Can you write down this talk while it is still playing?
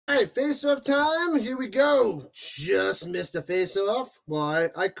right, face-off time. Here we go. Just missed a face-off. Well,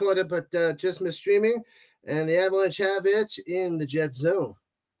 I caught it, but just missed streaming. And the Avalanche have it in the Jet Zone.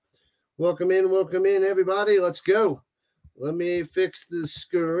 Welcome in, everybody. Let's go. Let me fix the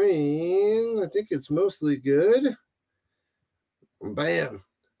screen. I think it's mostly good. Bam.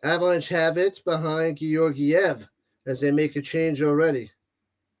 Avalanche have it behind Georgiev as they make a change already.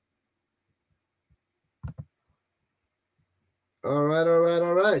 All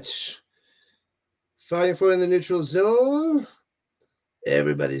right. Fighting for it in the neutral zone.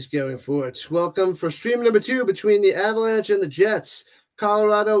 Everybody's going for it. Welcome for stream number 2 between the Avalanche and the Jets.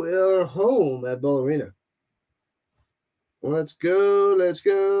 Colorado are home at Ball Arena. Let's go.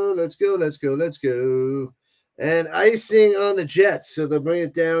 And icing on the Jets, so they'll bring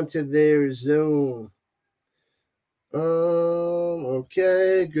it down to their zone.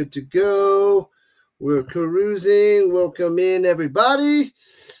 Okay, good to go. We're cruising. Welcome in, everybody.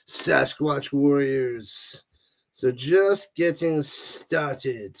 Sasquatch Warriors. So just getting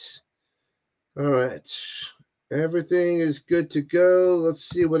started. All right. Everything is good to go. Let's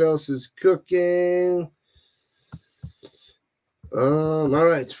see what else is cooking. All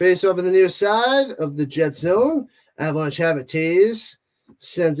right. Face off in the near side of the Jet zone. Avalanche have it. Taze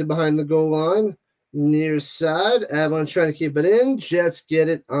sends it behind the goal line. Near side. Avalanche trying to keep it in. Jets get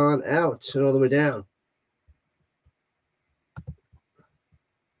it on out and all the way down.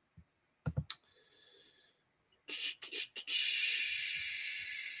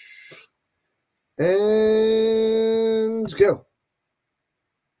 And go.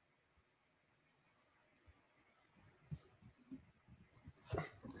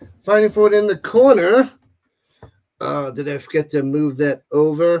 Fighting for it in the corner. Did I forget to move that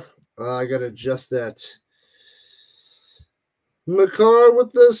over? I got to adjust that. Makar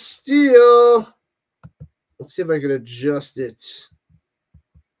with the steal. Let's see if I can adjust it.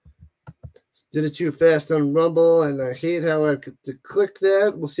 Did it too fast on Rumble, and I hate how I could click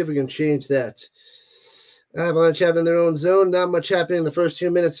that. We'll see if we can change that. Avalanche having their own zone. Not much happening in the first 2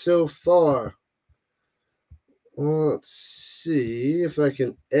 minutes so far. Let's see if I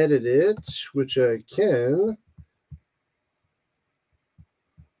can edit it, which I can.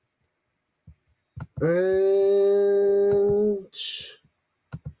 And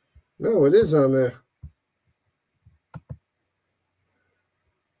no, it is on there.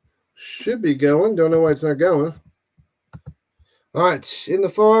 Should be going. Don't know why it's not going. All right, in the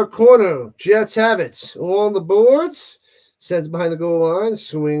far corner, Jets have it on the boards. Sends behind the goal line,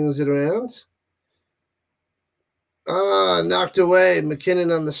 swings it around. Knocked away.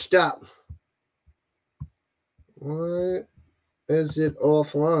 McKinnon on the stop. Why is it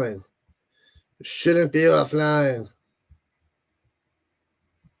offline? It shouldn't be offline.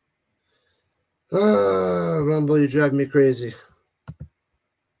 Rumble, you drive me crazy.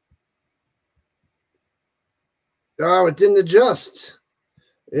 Oh, it didn't adjust.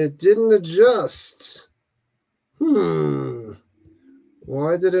 Why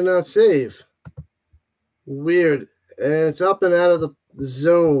did it not save? Weird. And it's up and out of the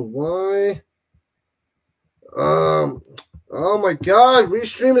zone. Why? Oh my God.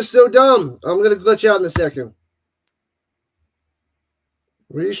 Restream is so dumb. I'm going to glitch out in a second.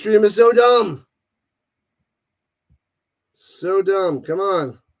 Restream is so dumb. So dumb. Come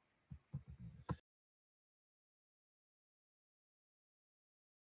on.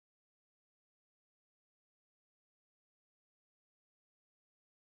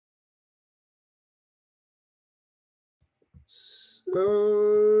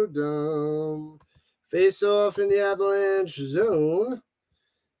 So dumb. Face off in the Avalanche zone.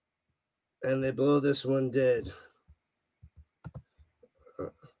 And they blow this one dead.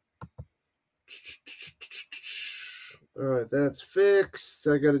 All right, that's fixed.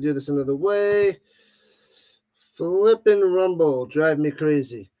 I got to do this another way. Flippin' Rumble. Drive me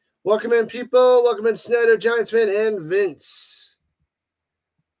crazy. Welcome in, people. Welcome in, Snyder, Giants fan, and Vince.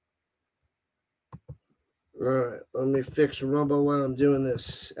 All right, let me fix Rumble while I'm doing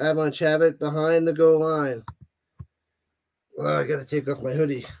this. Avalanche have it behind the goal line. Well, I got to take off my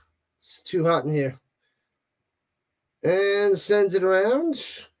hoodie. It's too hot in here. And sends it around.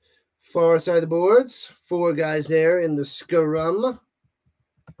 Far side of the boards. 4 guys there in the scrum.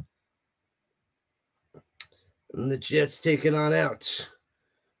 And the Jets take it on out.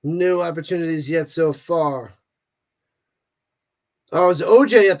 No opportunities yet so far. Oh, it's an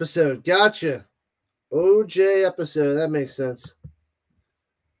OJ episode. Gotcha. OJ episode. That makes sense.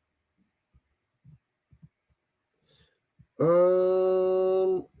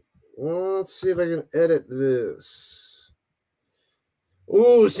 Let's see if I can edit this.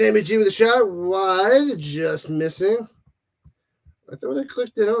 Ooh, Sammy G with a shot. Wide. Just missing. I thought I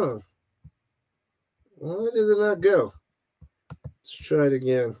clicked it on. Why did it not go? Let's try it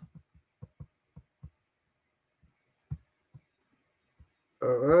again.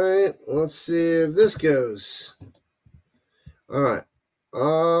 All right, let's see if this goes. All right.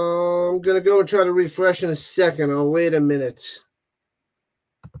 I'm going to go and try to refresh in a second. I'll wait a minute.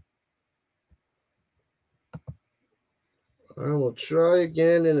 I will try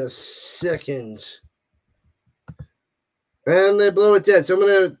again in a second. And they blow it dead. So I'm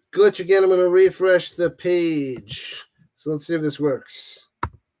going to glitch again. I'm going to refresh the page. So let's see if this works.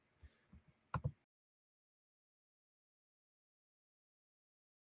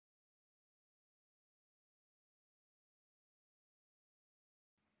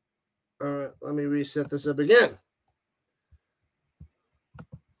 All right, let me reset this up again.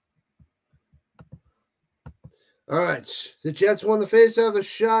 All right, the Jets won the faceoff. A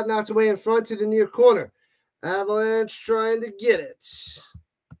shot knocked away in front to the near corner. Avalanche trying to get it.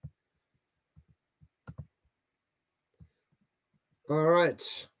 All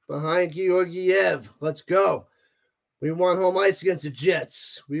right, behind Georgiev. Let's go. We want home ice against the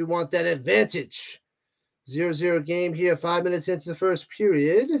Jets. We want that advantage. 0-0 game here, 5 minutes into the first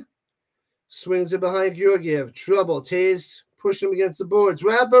period. Swings it behind Georgiev. Trouble. Tays pushing him against the boards.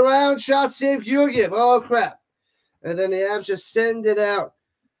 Wrap around. Shot save Georgiev. Oh, crap. And then the Avs just send it out.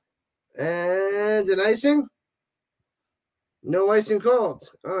 And an icing? No icing called.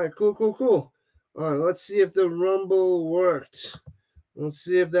 All right, cool. All right, let's see if the rumble worked. Let's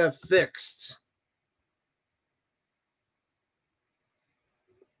see if that fixed.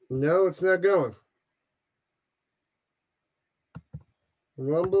 No, it's not going.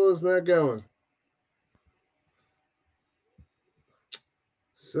 Rumble is not going.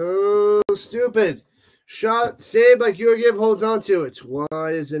 So stupid. Shot saved by Georgiev, holds on to it. Why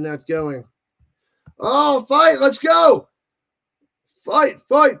is it not going? Oh, fight. Let's go. Fight.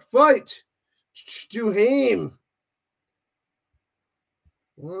 Duhaime.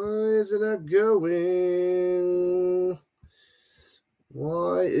 Why is it not going?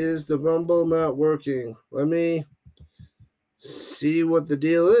 Why is the rumble not working? Let me see what the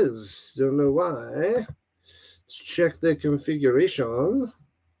deal is. Don't know why. Let's check the configuration.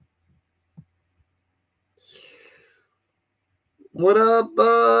 What up,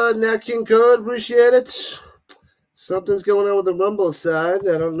 Nat King Code? Appreciate it. Something's going on with the rumble side.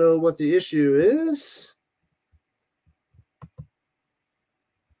 I don't know what the issue is.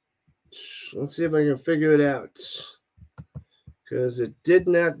 Let's see if I can figure it out. Because it did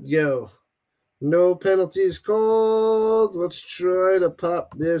not go. No penalties called. Let's try to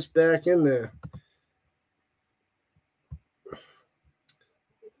pop this back in there.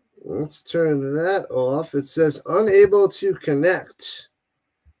 Let's turn that off. It says unable to connect.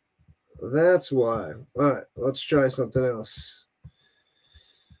 That's why. All right, let's try something else.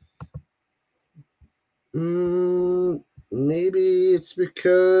 Maybe it's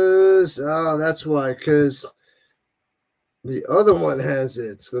because, that's why, because the other one has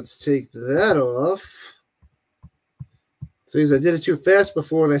it. So let's take that off. So I did it too fast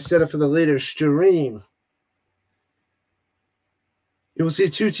before and I set it for the later stream. You will see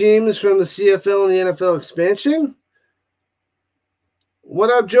two teams from the CFL and the NFL expansion. What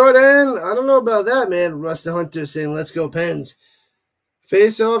up, Jordan? I don't know about that, man. Russ the Hunter saying, let's go Pens.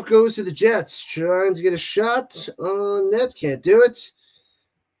 Face-off goes to the Jets. Trying to get a shot on net. Can't do it.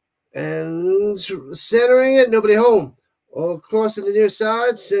 And centering it. Nobody home. All across to the near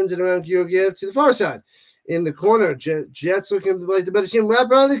side. Sends it around Georgiev to the far side. In the corner. Jets looking like the better team. Wrap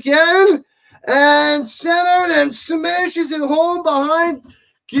around again. And centered and smashes it home behind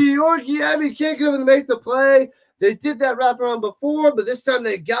Georgiev. He can't get over to make the play. They did that wraparound before, but this time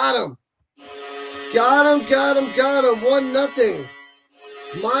they got him. Got him. 1-0.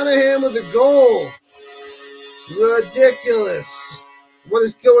 Monahan with the goal. Ridiculous. What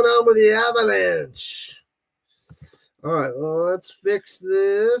is going on with the Avalanche? All right, well, let's fix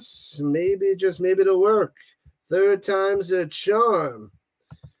this. Maybe, just maybe it'll work. Third time's a charm.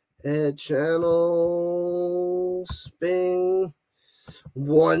 Add channels. Bing.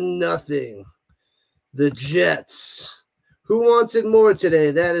 1-0. The Jets. Who wants it more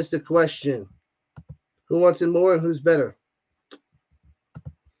today? That is the question. Who wants it more and who's better?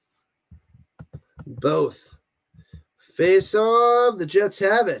 Both. Face off. The Jets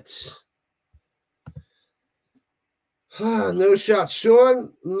have it. No shots.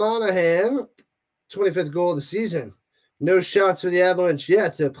 Sean Monahan, 25th goal of the season. No shots for the Avalanche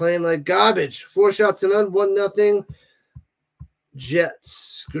yet. They're playing like garbage. 4 shots to none. 1-0.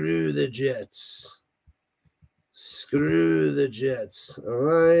 Jets. Screw the Jets. Screw the Jets. All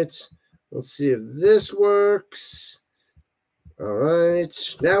right. Let's see if this works. All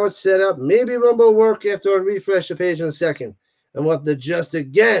right, now it's set up. Maybe Rumble will work after I refresh the page in a second. And we'll have to adjust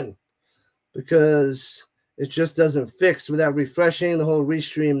again because it just doesn't fix without refreshing the whole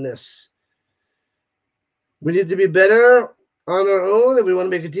restreamness. We need to be better on our own if we want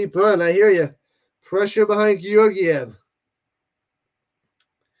to make a deep run. I hear you. Pressure behind Georgiev.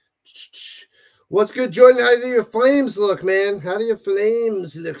 What's good, Jordan? How do your Flames look, man? How do your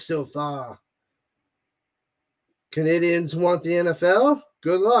Flames look so far? Canadians want the NFL?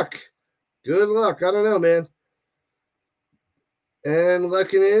 Good luck. Good luck. I don't know, man. And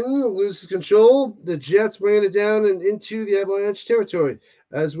Lekanen loses control. The Jets bringing it down and into the Avalanche territory.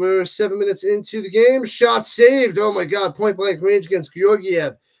 As we're 7 minutes into the game, shot saved. Oh, my God. Point-blank range against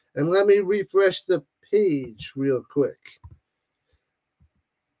Georgiev. And let me refresh the page real quick.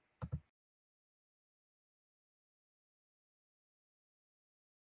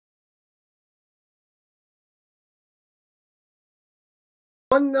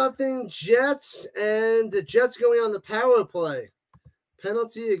 One nothing Jets, and the Jets going on the power play.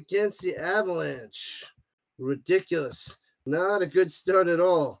 Penalty against the Avalanche. Ridiculous. Not a good start at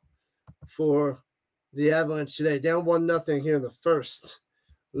all for the Avalanche today. Down 1-0 here in the first.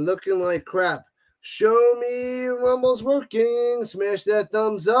 Looking like crap. Show me Rumble's working. Smash that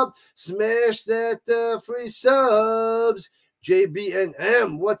thumbs up. Smash that free subs. JB and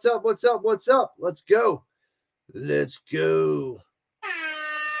M. What's up? What's up? What's up? Let's go. Let's go.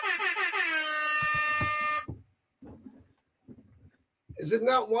 Is it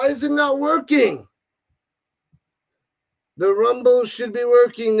not? Why is it not working? The Rumble should be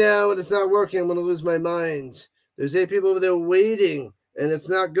working now, and it's not working. I'm going to lose my mind. There's 8 people over there waiting, and it's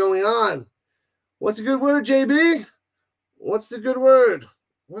not going on. What's a good word, JB? What's the good word?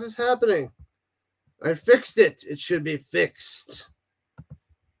 What is happening? I fixed it. It should be fixed.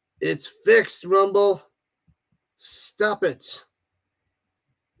 It's fixed, Rumble. Stop it.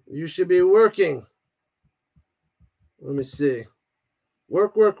 You should be working. Let me see.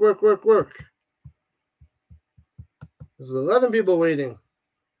 Work, work, work, work, work. There's 11 people waiting.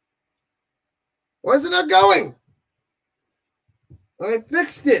 Why is it not going? I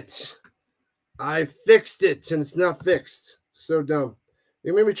fixed it. I fixed it, and it's not fixed. So dumb.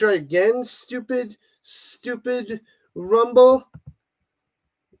 You made me try again, stupid Rumble.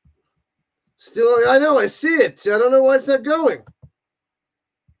 Still, I know, I see it. I don't know why it's not going.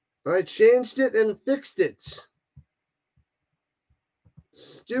 I changed it and fixed it.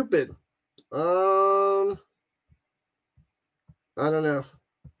 Stupid. I don't know.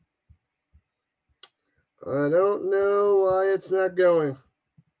 I don't know why it's not going.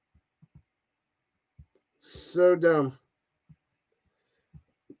 So dumb.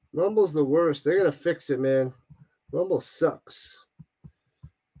 Rumble's the worst. They gotta fix it, man. Rumble sucks.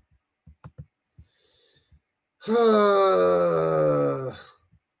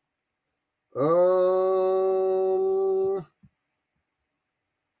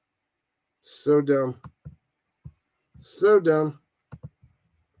 So dumb. So dumb.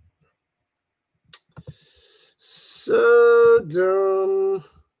 So dumb.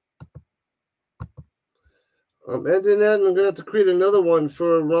 I'm ending that, and I'm going to have to create another one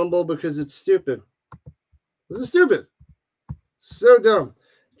for Rumble because it's stupid. This is stupid. So dumb.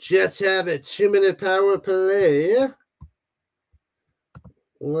 Jets have it. 2-minute power play.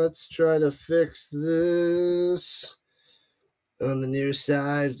 Let's try to fix this. On the near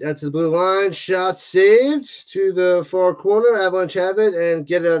side, that's the blue line. Shot saved to the far corner. Avalanche have it and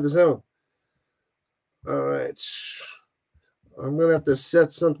get it out of the zone. All right. I'm going to have to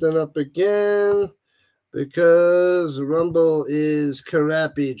set something up again because Rumble is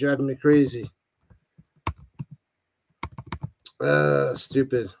crappy, driving me crazy.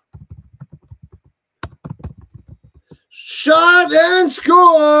 Stupid. Shot and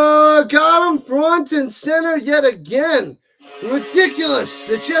score! Got him front and center yet again. Ridiculous.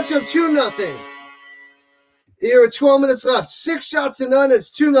 The Jets are 2-0. Here are 12 minutes left. 6 shots to none.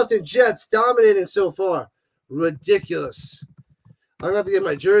 It's 2-0 Jets dominating so far. Ridiculous. I'm going to have to get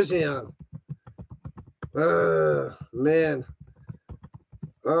my jersey on. Man.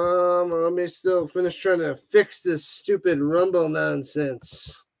 Let me still finish trying to fix this stupid Rumble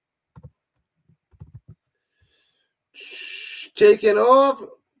nonsense. Taking off.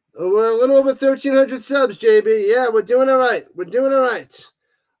 We're a little over 1,300 subs, JB. Yeah, we're doing all right. We're doing all right.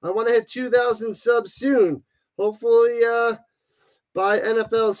 I want to hit 2,000 subs soon. Hopefully by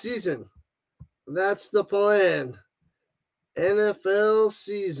NFL season. That's the plan. NFL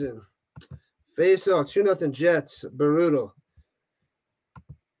season. Face off. 2-0 Jets. Brutal.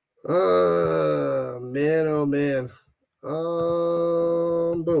 Man, oh, man.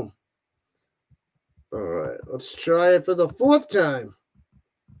 Boom. All right, let's try it for the fourth time.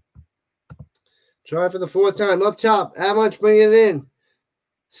 Try it for the fourth time. Up top, Avalanche bringing it in.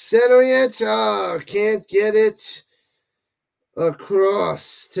 Centering it. Oh, can't get it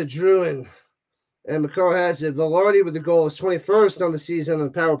across to Druin. And McCall has it. Velarde with the goal is 21st on the season on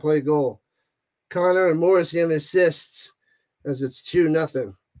the power play goal. Connor and Morrissey on assists as it's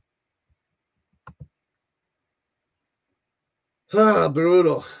 2-0. Ah,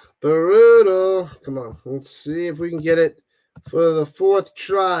 brutal. Brutal. Come on. Let's see if we can get it for the fourth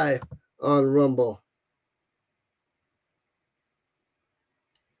try on Rumble.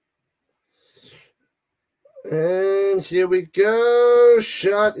 And here we go.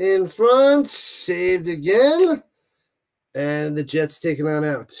 Shot in front. Saved again. And the Jets taking on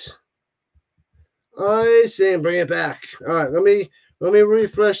out. I say and bring it back. All right, let me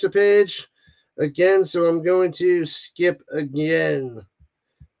refresh the page again. So I'm going to skip again.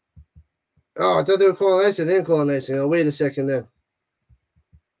 Oh, I thought they were calling icing. They didn't call an icing. I'll wait a second then.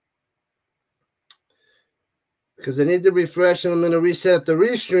 Because I need to refresh, and I'm going to reset the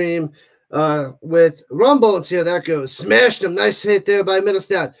restream with Rumble and see how that goes. Smashed him. Nice hit there by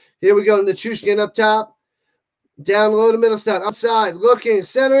Middlestat. Here we go. Nichushkin up top. Down low to Middlestat. Outside. Looking.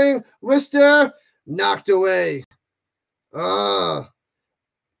 Centering. Wrister. Knocked away. It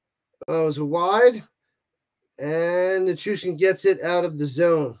was wide. And Nichushkin gets it out of the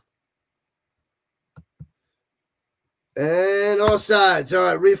zone. And all sides. All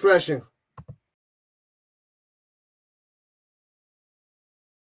right, refreshing.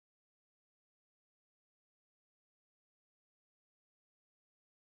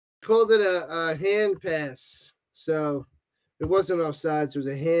 Called it a hand pass. So it wasn't offsides. It was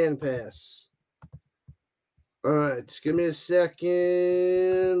a hand pass. All right, just give me a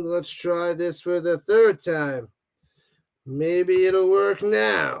second. Let's try this for the third time. Maybe it'll work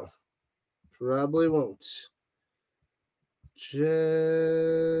now. Probably won't. Jets.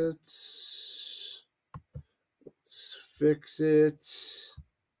 Let's fix it.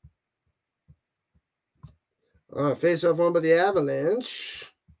 All right, face off one by the Avalanche.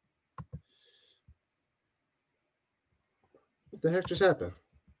 What the heck just happened?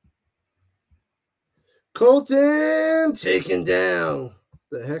 Colton taken down.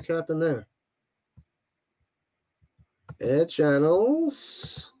 What the heck happened there? Ed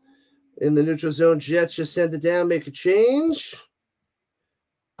Channels. In the neutral zone, Jets just send it down, make a change.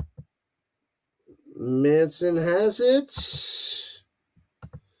 Manson has it.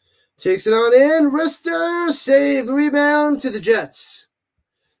 Takes it on in. Wrister, save, rebound to the Jets.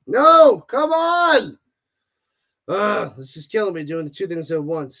 No, come on. This is killing me doing the two things at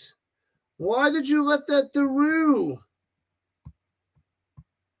once. Why did you let that through?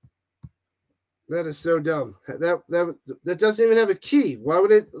 That is so dumb. That doesn't even have a key. Why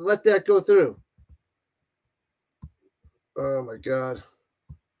would it let that go through? Oh my God.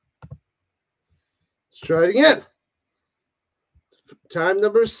 Let's try it again. Time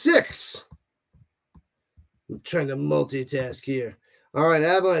number 6. I'm trying to multitask here. All right,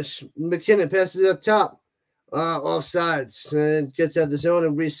 Avalanche. McKinnon passes it up top. Offsides. And gets out of the zone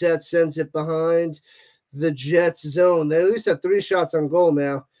and resets. Sends it behind the Jets zone. They at least have 3 shots on goal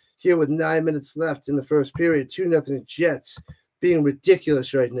now. Here with 9 minutes left in the first period. 2-0 Jets. Being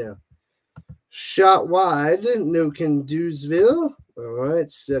ridiculous right now. Shot wide. No Conduceville. All right,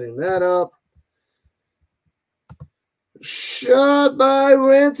 setting that up. Shot by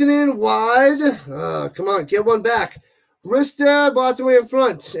Rantanen wide. Come on, get one back. Wrister bought the way in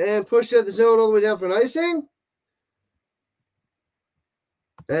front and pushed out the zone all the way down for an icing.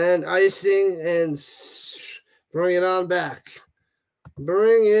 And icing and bring it on back.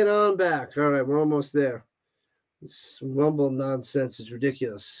 Bring it on back. All right, we're almost there. This Rumble nonsense is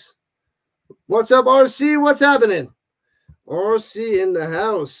ridiculous. What's up, RC? What's happening? RC in the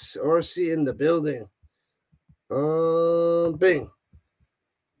house. RC in the building. Bing.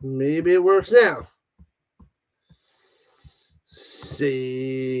 Maybe it works now. Save.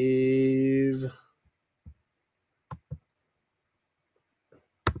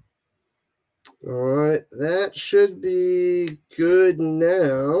 All right, that should be good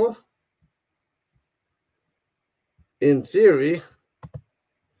now. In theory.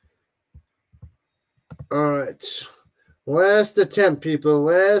 All right. Last attempt, people.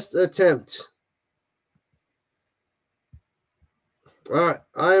 Last attempt. All right.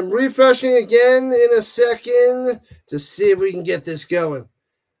 I'm refreshing again in a second to see if we can get this going.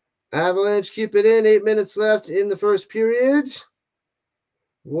 Avalanche keep it in. 8 minutes left in the first period.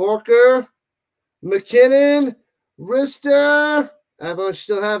 Walker. McKinnon. Wrister. Avalanche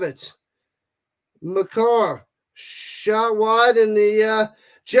still have it. McCarr. Shot wide, and the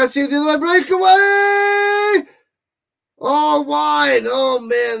Jets into the breakaway. Oh, wide. Oh,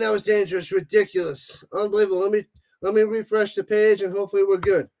 man, that was dangerous. Ridiculous. Unbelievable. Let me refresh the page, and hopefully we're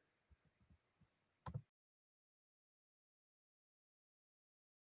good.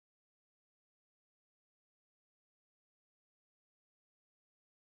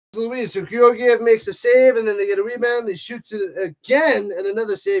 Luis, so Georgiev makes a save, and then they get a rebound. He shoots it again, and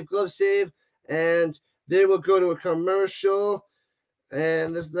another save, glove save, and they will go to a commercial.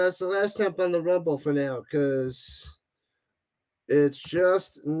 And that's the last time on the Rumble for now, because it's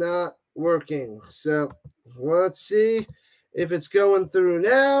just not working. So let's see if it's going through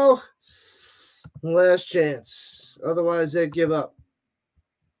now. Last chance. Otherwise, they give up.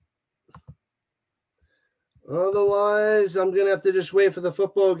 Otherwise, I'm going to have to just wait for the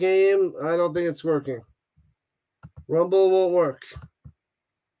football game. I don't think it's working. Rumble won't work.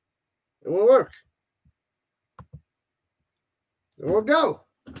 It won't work. It won't go.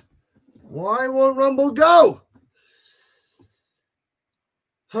 Why won't Rumble go?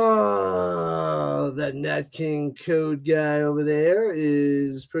 Oh, that Nat King code guy over there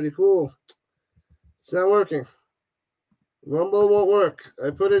is pretty cool. It's not working. Rumble won't work. I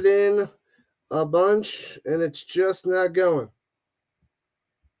put it in a bunch, and it's just not going.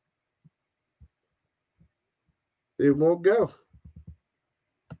 It won't go.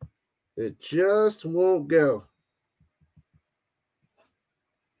 It just won't go.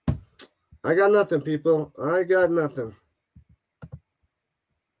 I got nothing, people. I got nothing.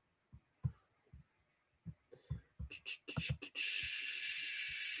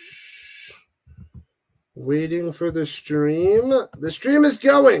 Waiting for the stream. The stream is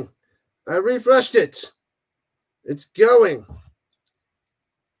going. I refreshed it. It's going.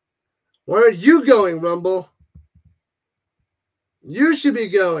 Where are you going, Rumble? You should be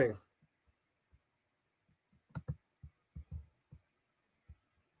going.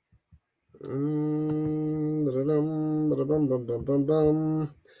 I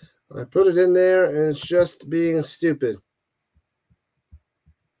put it in there, and it's just being stupid.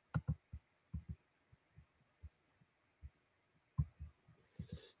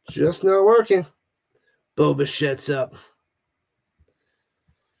 Just not working. Boba shuts up.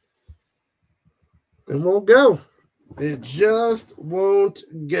 It won't go. It just won't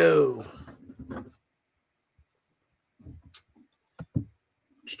go.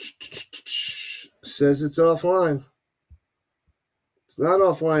 Says it's offline. It's not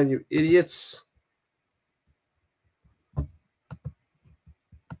offline, you idiots.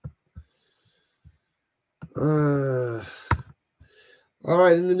 All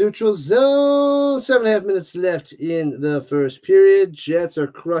right, in the neutral zone, 7.5 minutes left in the first period. Jets are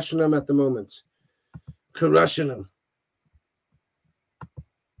crushing them at the moment. Crushing them.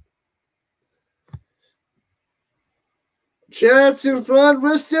 Jets in front.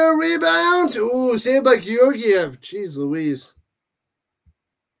 Wrister rebound. Ooh, saved by Georgiev. Jeez Louise.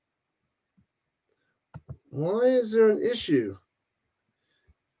 Why is there an issue?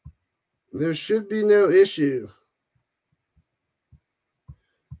 There should be no issue.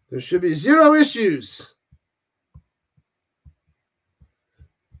 There should be zero issues.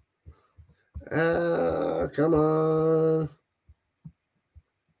 Come on.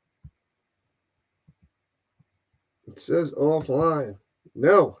 It says offline.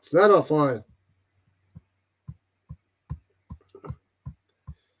 No, it's not offline.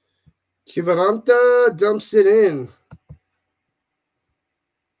 Kivaranta dumps it in.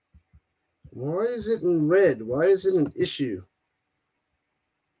 Why is it in red? Why is it an issue?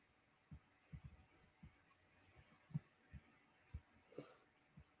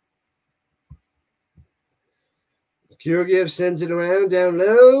 Georgiev sends it around down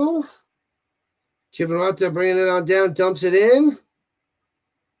low. Kivaranta bringing it on down, dumps it in.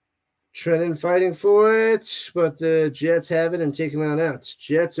 Trennan fighting for it, but the Jets have it and taking it out.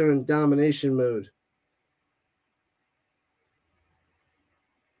 Jets are in domination mode.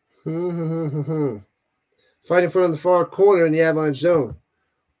 Fighting for it on the far corner in the Avalanche zone.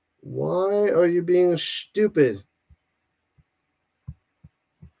 Why are you being stupid?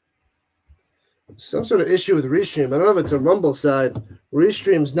 Some sort of issue with Restream. I don't know if it's a Rumble side.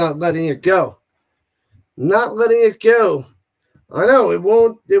 Restream's not letting it go. Not letting it go. I know it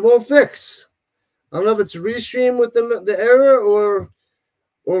won't fix. I don't know if it's Restream with the error or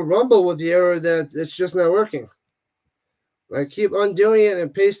Rumble with the error that it's just not working. I keep undoing it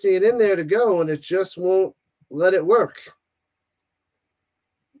and pasting it in there to go, and it just won't let it work.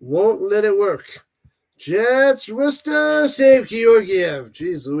 Won't let it work. Jets, Wrister, save Georgiev.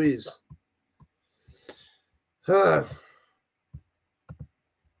 Jeez Louise. I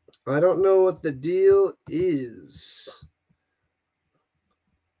don't know what the deal is.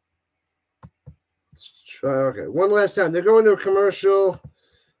 Okay, one last time. They're going to a commercial.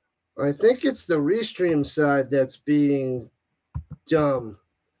 I think it's the restream side that's being dumb,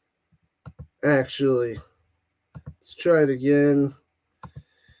 actually. Let's try it again.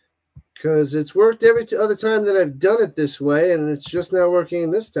 Because it's worked every other time that I've done it this way, and it's just not working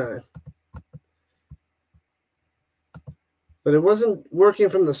this time. But it wasn't working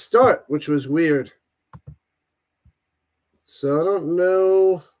from the start, which was weird. So I don't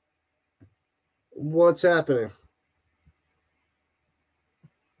know what's happening.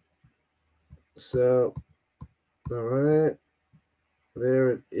 So, all right. There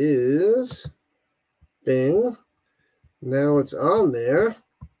it is. Bing. Now it's on there.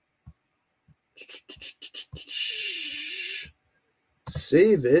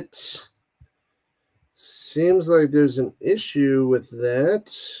 Save it. Seems like there's an issue with that.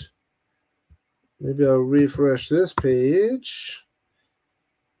 Maybe I'll refresh this page.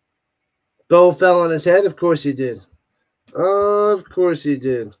 Bo fell on his head? Of course he did. Of course he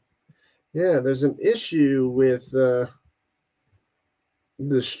did. Yeah, there's an issue with the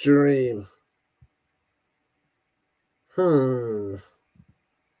stream. I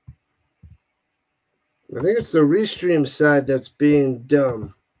think it's the restream side that's being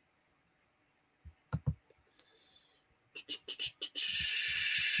dumb.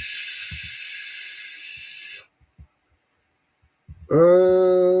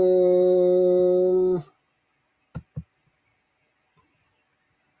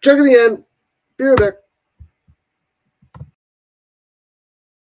 Check it again. Be right back.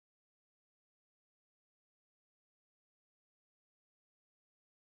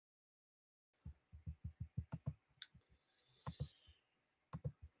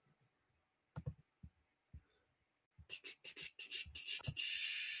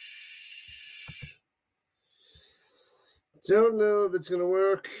 Don't know if it's going to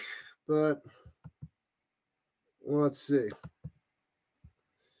work, but let's see.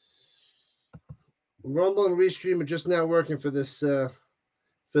 Rumble and Restream are just not working for this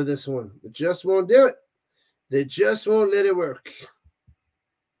one. They just won't do it. They just won't let it work.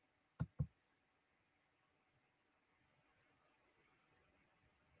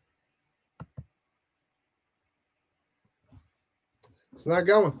 It's not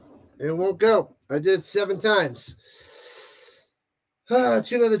going. It won't go. I did it 7 times.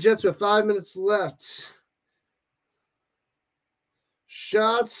 Tune of the Jets with 5 minutes left.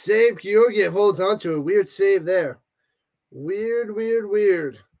 Shot, save. Georgiev holds on to a weird save there. Weird.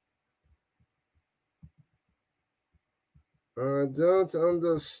 I don't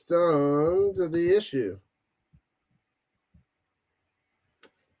understand the issue.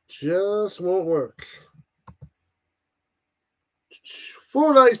 Just won't work.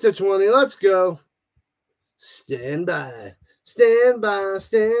 4 likes to 20. Let's go. Stand by. Stand by.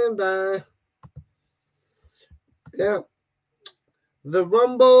 Stand by. Yeah. The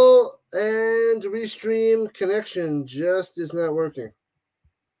Rumble and Restream connection just is not working.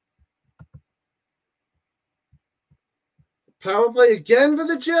 Power play again for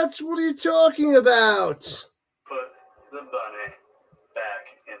the Jets? What are you talking about? Put the bunny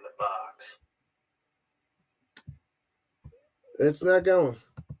back in the box. It's not going.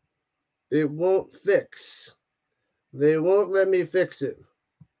 It won't fix. They won't let me fix it.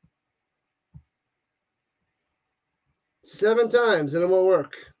 7 times and it won't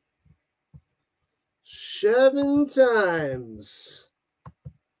work. 7 times.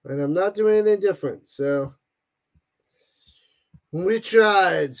 And I'm not doing anything different. So we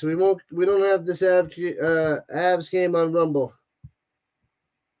tried. So we don't have this Avs game on Rumble.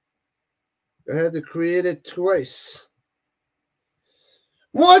 I had to create it twice.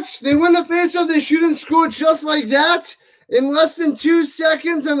 What? They win the faceoff, they shoot and score just like that? In less than 2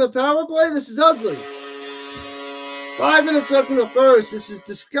 seconds on the power play? This is ugly. 5 minutes left in the first. This is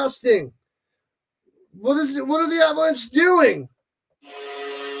disgusting. What are the Avalanche doing?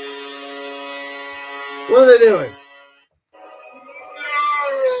 What are they doing?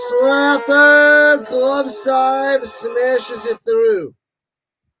 Slapper, glove side, smashes it through.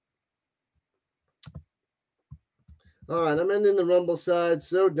 All right, I'm ending the Rumble side.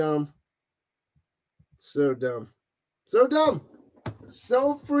 So dumb. So dumb. So dumb.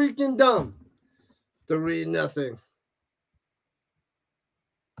 So freaking dumb. 3-0.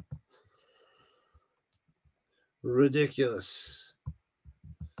 Ridiculous.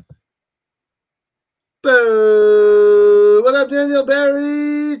 Boo! What up, Daniel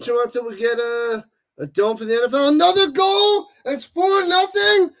Barry? Toronto will get a dome for the NFL. Another goal? It's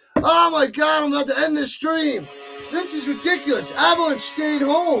 4-0? Oh my God, I'm about to end this stream. This is ridiculous. Avalanche stayed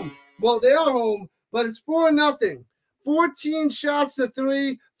home. Well, they are home, but it's 4-0. 14 shots to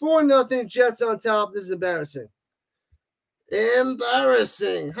 3, 4-0 Jets on top. This is embarrassing.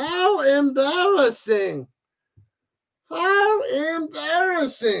 Embarrassing. How embarrassing. How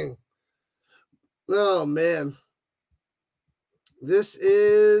embarrassing. Oh, man. This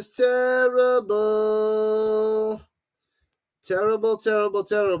is terrible. Terrible, terrible,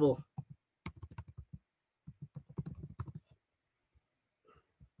 terrible.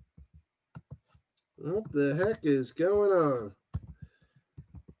 What the heck is going on?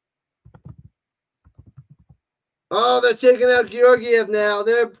 Oh, they're taking out Georgiev now.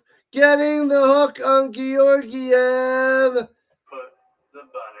 They're getting the hook on Georgiev. Put the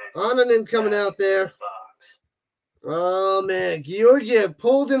bunny Onanen coming out there. Oh, man. Georgiev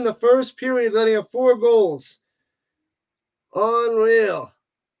pulled in the first period, letting up 4 goals. Unreal.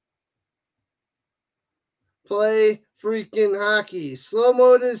 Play freaking hockey. Slow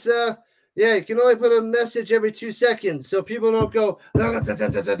mode is, yeah, you can only put a message every 2 seconds, so people don't go, da, da, da,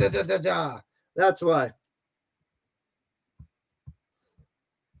 da, da, da, da, da, da. That's why.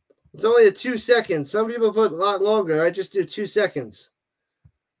 It's only a 2 seconds. Some people put a lot longer. I just do 2 seconds.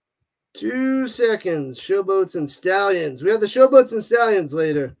 2 seconds. Showboats and Stallions. We have the Showboats and Stallions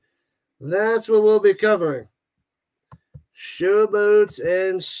later. That's what we'll be covering. Showboats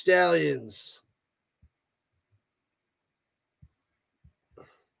and Stallions.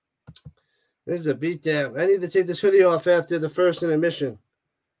 This is a beatdown. I need to take this hoodie off after the first intermission.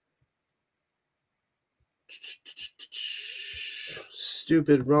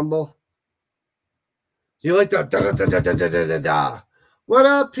 Stupid Rumble. You like the da da da da da da da da? What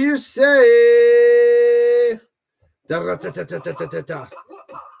up, Pierce? Da da da da da da da da.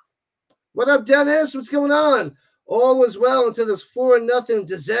 What up, Dennis? What's going on? All was well until this 4-0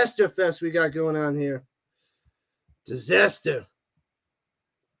 disaster fest we got going on here. Disaster.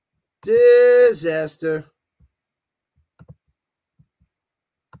 Disaster.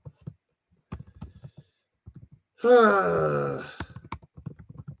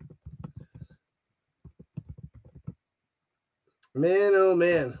 Man, oh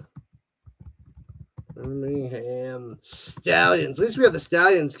man. Birmingham Stallions. At least we have the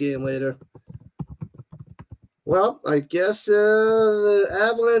Stallions game later. Well, I guess the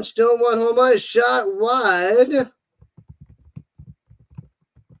Avalanche don't want home ice. Shot wide.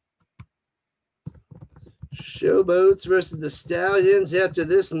 Showboats versus the Stallions after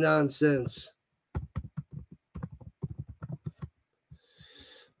this nonsense.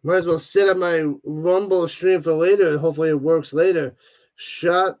 Might as well set up my Rumble stream for later. Hopefully it works later.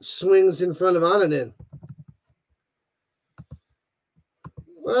 Shot swings in front of Onanen.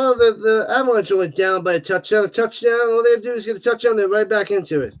 Well, the Avalanche went down by a touchdown. A touchdown, all they have to do is get a touchdown. They're right back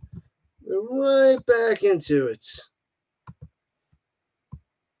into it. They're right back into it.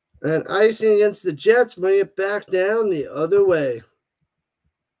 And icing against the Jets, bring it back down the other way.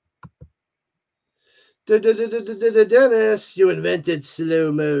 Dennis, you invented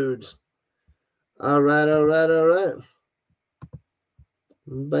slow mode. All right, all right, all right.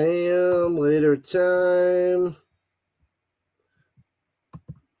 Bam, later time.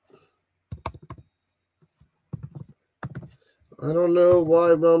 I don't know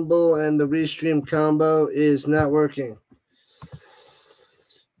why Rumble and the Restream combo is not working.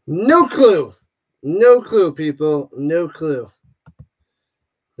 No clue. No clue, people. No clue.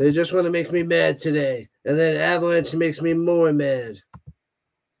 They just want to make me mad today. And then Avalanche makes me more mad.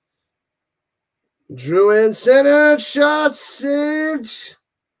 Drew in center. Shot saved.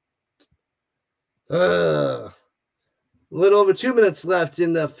 A little over 2 minutes left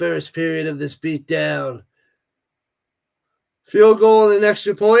in the first period of this beatdown. Field goal and an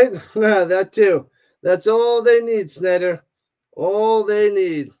extra point. That too. That's all they need, Snyder. All they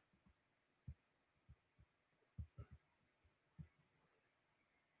need.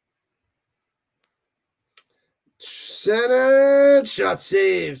 Center. Shot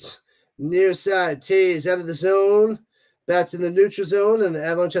saved. Near side. Tays out of the zone. Back to the neutral zone. And the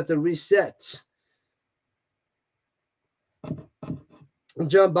Avalanche have to reset.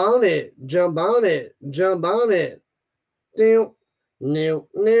 Jump on it. Jump on it. Jump on it. New. Jump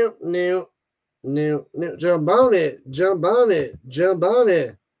on it. Jump on it. Jump on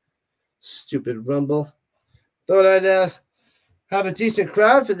it. Stupid Rumble. Thought I'd have a decent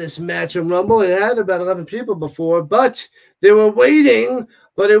crowd for this match in Rumble. It had about 11 people before, but they were waiting,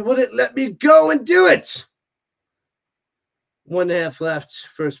 but it wouldn't let me go and do it. 1.5 left,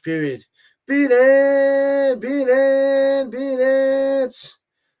 first period. Beat it, beat it, beat it.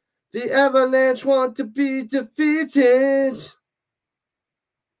 The Avalanche want to be defeated.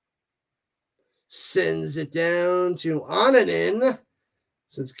 Sends it down to Onanen,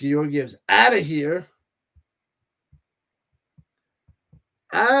 since Georgiev's out of here.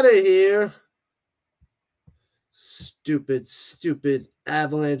 out of here. Stupid, stupid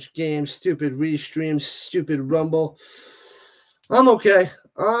Avalanche game. Stupid restream. Stupid Rumble. I'm okay.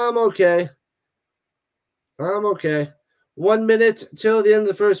 I'm okay. I'm okay. 1 minute till the end of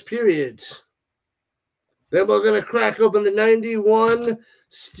the first period. Then we're going to crack open the 91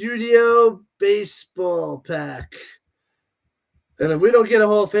 Studio Baseball Pack. And if we don't get a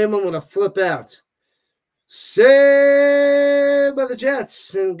Hall of Fame, I'm going to flip out. Saved by the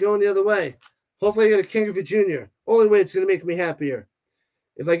Jets and going the other way. Hopefully I get a King Griffey Jr. Only way it's going to make me happier.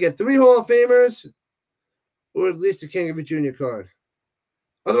 If I get 3 Hall of Famers or at least a King Griffey Jr. card.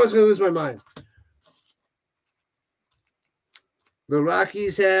 Otherwise I'm going to lose my mind. The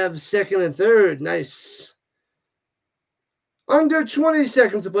Rockies have second and third. Nice. Under 20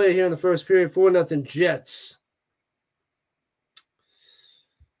 seconds to play here in the first period. 4-0 Jets.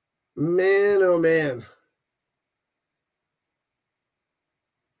 Man, oh man.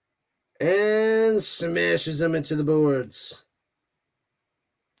 And smashes them into the boards.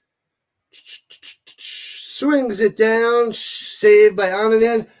 Swings it down. Saved by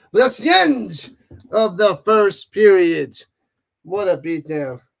Ananen. But that's the end of the first period. What a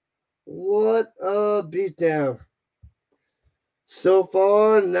beatdown. What a beatdown. So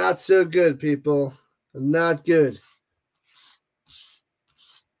far, not so good, people. Not good.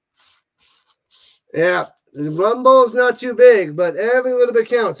 Yeah, the Rumble is not too big, but every little bit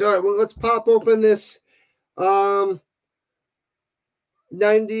counts. All right, well, let's pop open this 91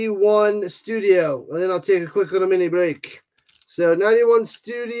 Studio, and then I'll take a quick little mini break. So 91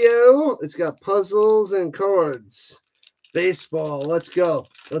 Studio, it's got puzzles and cards. Baseball, let's go.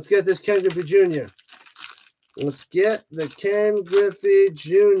 Let's get this Ken Griffey Jr. Let's get the Ken Griffey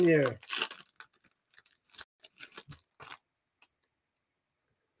Jr.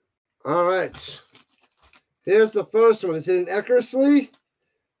 All right. Here's the first one. Is it an Eckersley?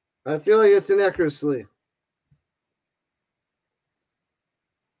 I feel like it's an Eckersley.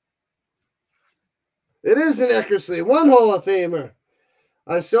 It is an Eckersley. One Hall of Famer.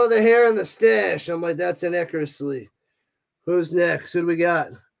 I saw the hair and the stash. I'm like, that's an Eckersley. Who's next? Who do we got?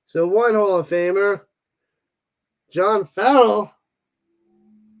 So one Hall of Famer. John Farrell.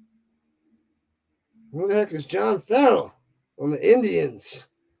 Who the heck is John Farrell on the Indians?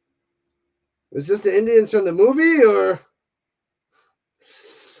 Is this the Indians from the movie or?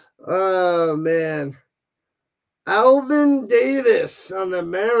 Oh, man. Alvin Davis on the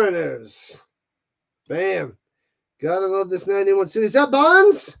Mariners. Bam. Gotta love this 91 series. Is that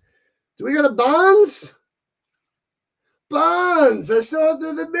Bonds? Do we got a Bonds? Bonds. I saw it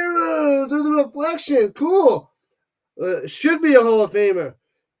through the mirror, through the reflection. Cool. Should be a Hall of Famer.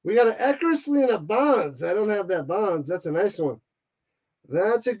 We got an Eckersley and a Bonds. I don't have that Bonds. That's a nice one.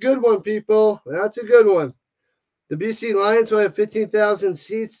 That's a good one, people. That's a good one. The BC Lions will have 15,000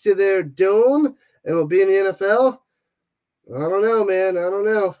 seats to their dome and will be in the NFL. I don't know, man. I don't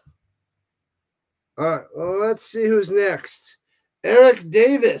know. All right, well, let's see who's next. Eric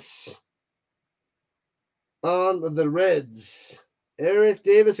Davis on the Reds. Eric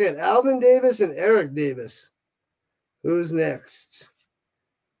Davis. We got Alvin Davis and Eric Davis. Who's next?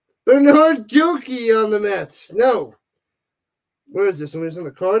 Bernard Gilkey on the Mets. No. Where is this? When he was on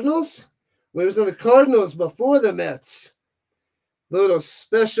the Cardinals? When he was on the Cardinals before the Mets. Little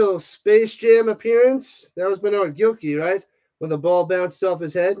special Space Jam appearance. That was Bernard Gilkey, right? When the ball bounced off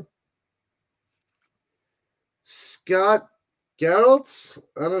his head. Scott Garrelts?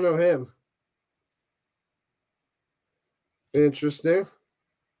 I don't know him. Interesting.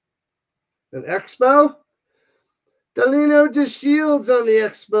 An Expo? Delino DeShields on the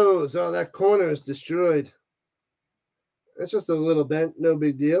Expos. Oh, that corner is destroyed. It's just a little bent. No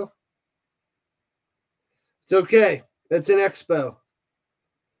big deal. It's okay. It's an Expo.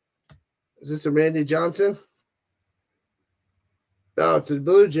 Is this a Randy Johnson? Oh, it's a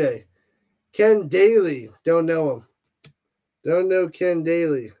Blue Jay. Ken Daly. Don't know him. Don't know Ken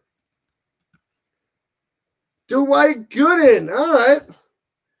Daly. Dwight Gooden. All right.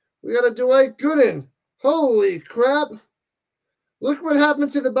 We got a Dwight Gooden. Holy crap. Look what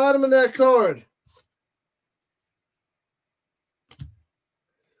happened to the bottom of that card.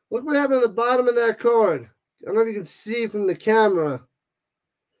 Look what happened to the bottom of that card. I don't know if you can see from the camera.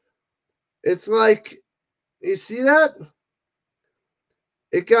 It's like, you see that?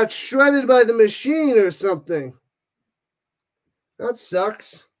 It got shredded by the machine or something. That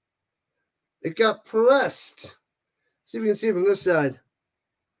sucks. It got pressed. See if we can see it from this side.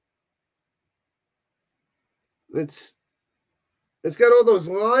 It's got all those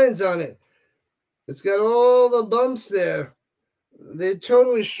lines on it. It's got all the bumps there. They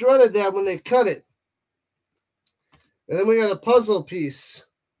totally shredded that when they cut it. And then we got a puzzle piece.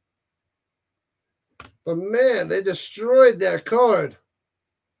 But man, they destroyed that card.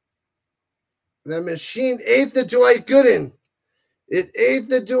 That machine ate the Dwight Gooden. It ate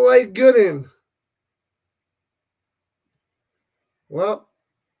the Dwight Gooden. Well,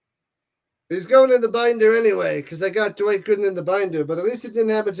 he's going in the binder anyway, because I got Dwight Gooden in the binder, but at least it didn't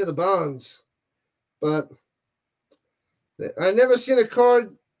happen to the Bonds. But I never seen a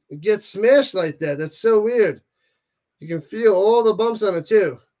card get smashed like that. That's so weird. You can feel all the bumps on it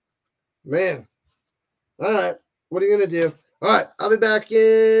too. Man. All right. What are you going to do? All right. I'll be back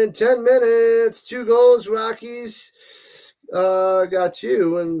in 10 minutes. 2 goals, Rockies. Got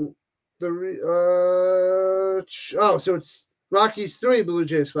 2. And so it's Rockies 3, Blue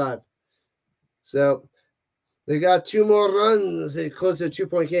Jays 5. So they got 2 more runs. They closed a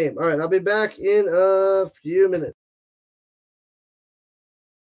 2-point game. All right. I'll be back in a few minutes.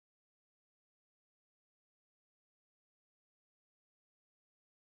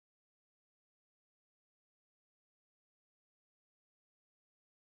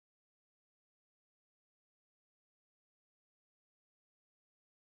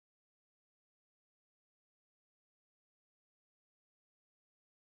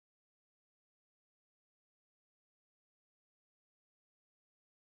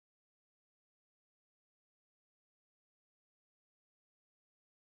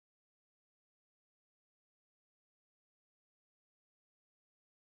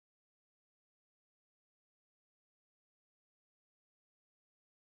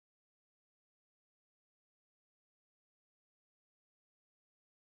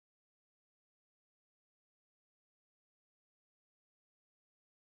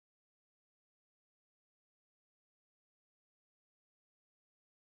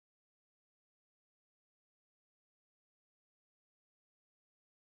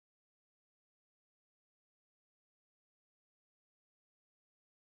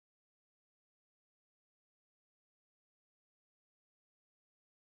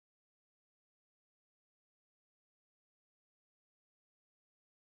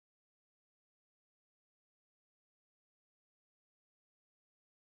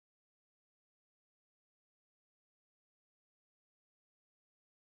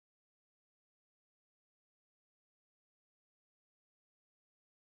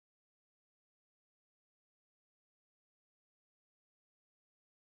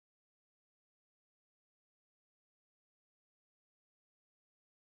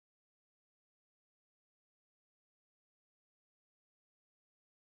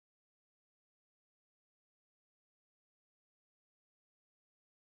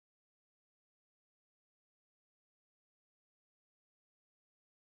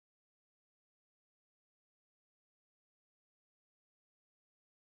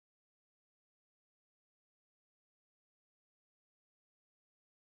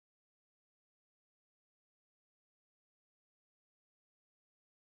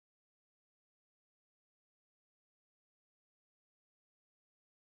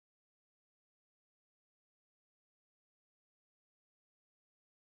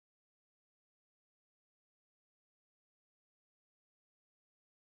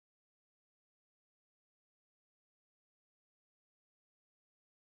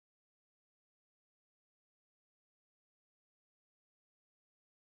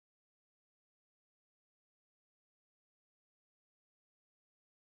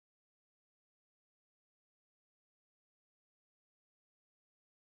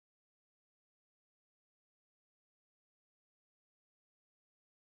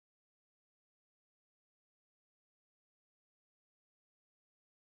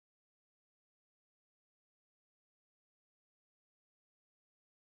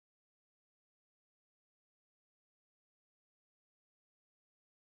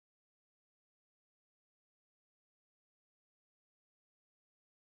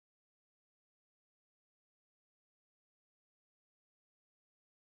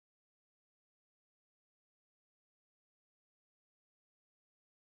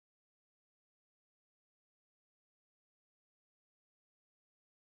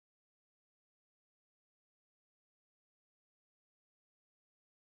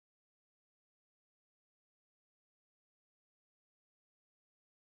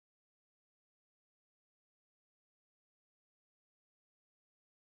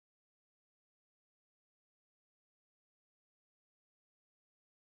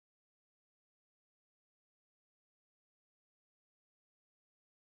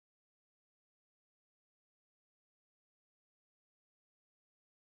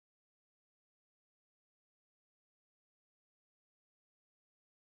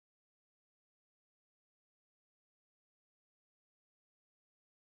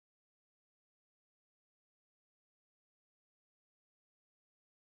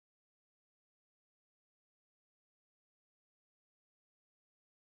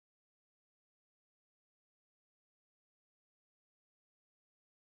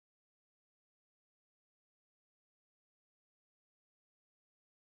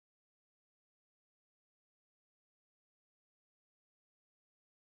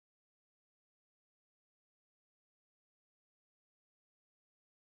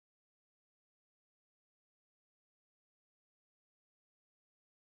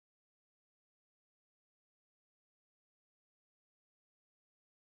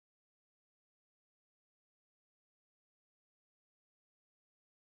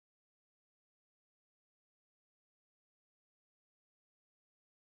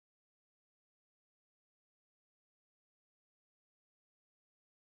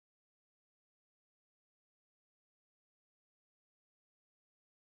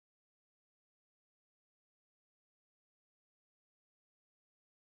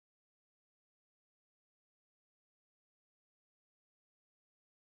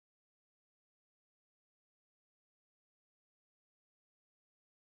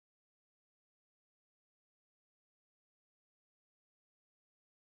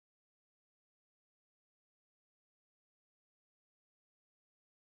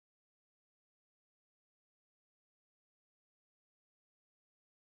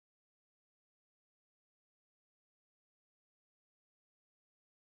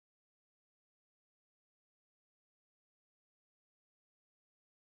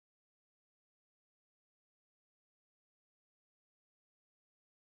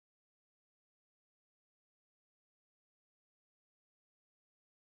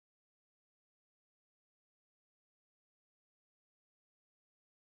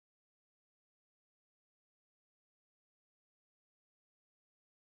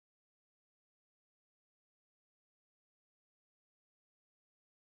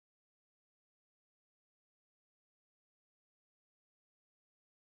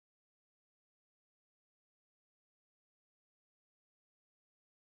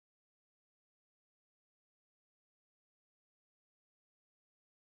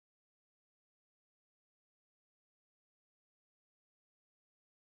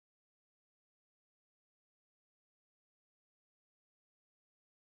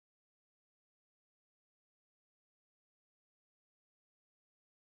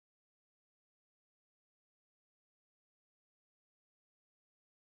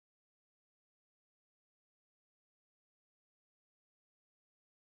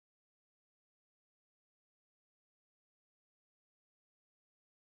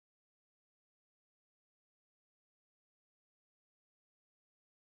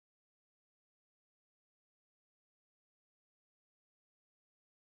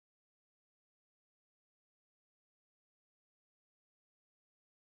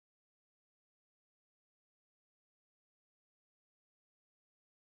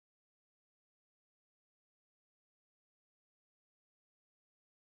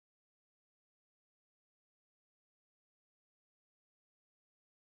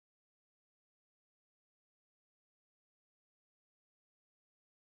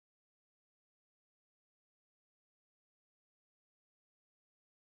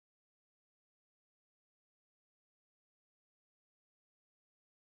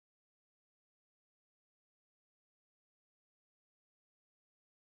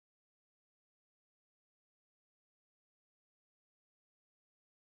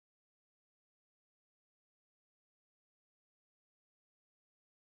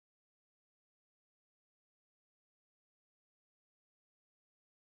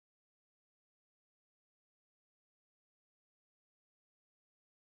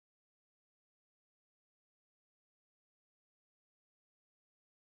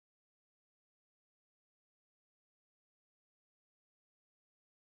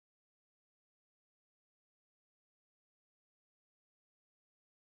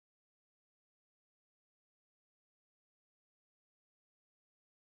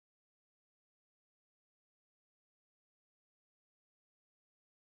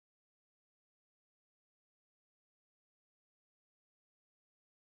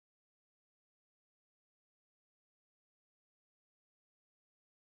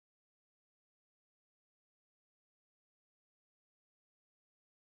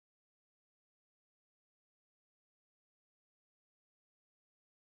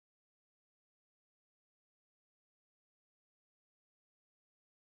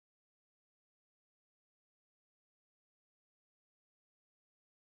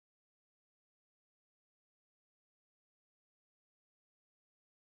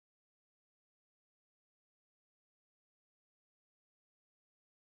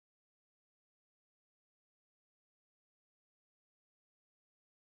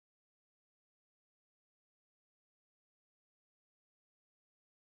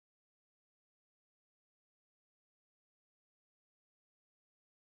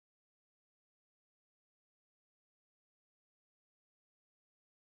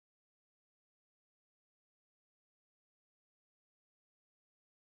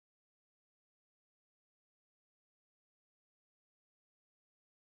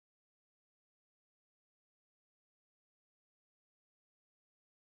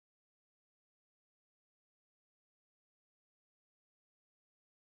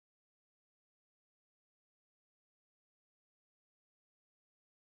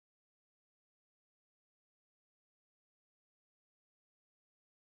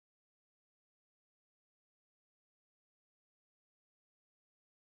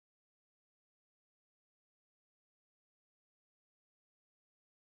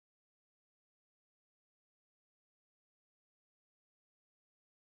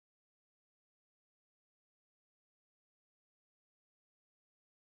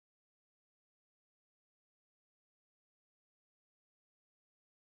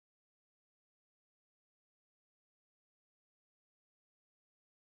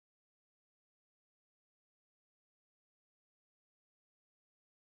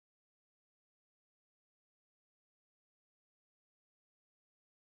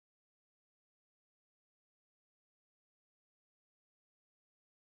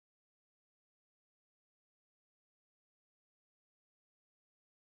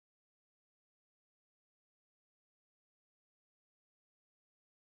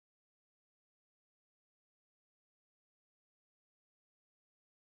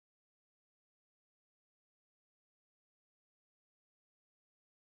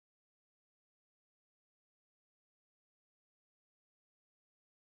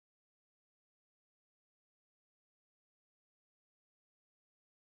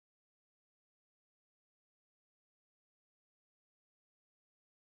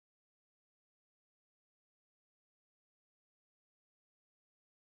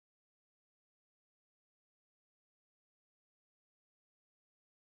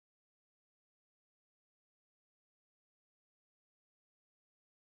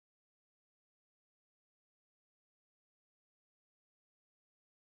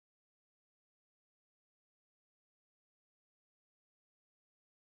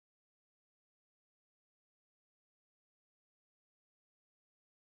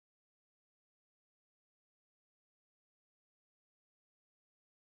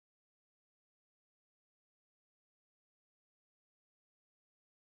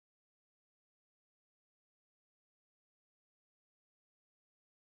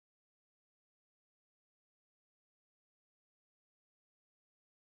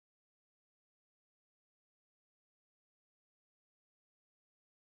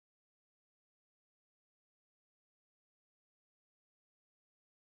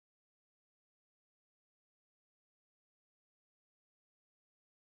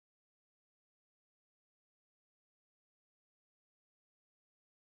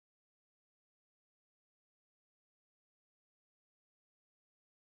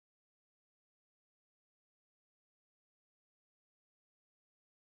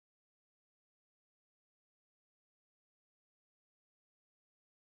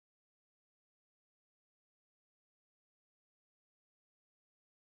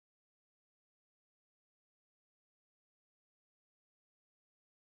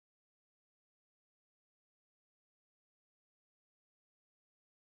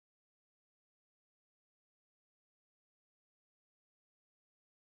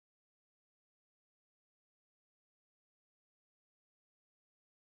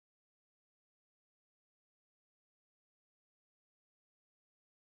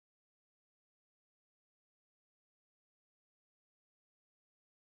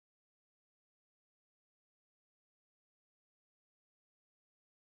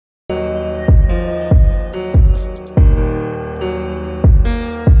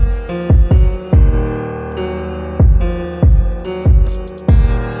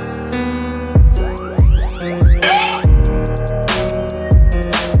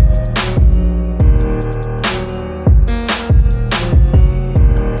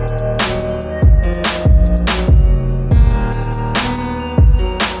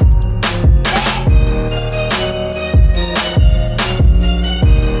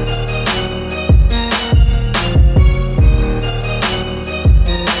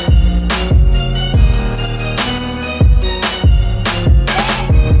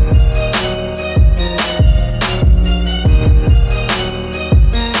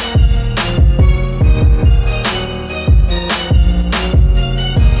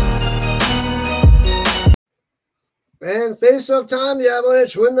 face-off time. The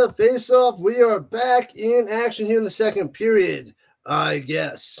Avalanche win the face-off. We are back in action here in the second period, I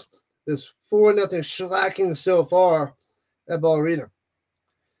guess. There's 4-0 shellacking so far at Ball Arena.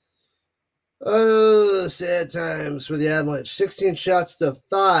 Oh, sad times for the Avalanche. 16 shots to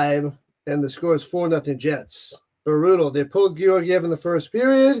 5, and the score is 4-0 Jets. Brutal. They pulled Georgiev in the first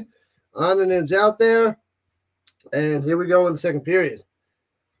period. Onanen's out there. And here we go in the second period.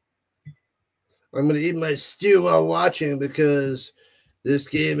 I'm going to eat my stew while watching because this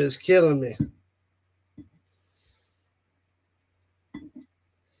game is killing me.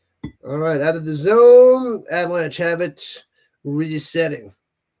 All right, out of the zone. Avalanche have it resetting.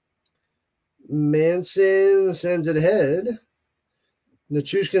 Manson sends it ahead.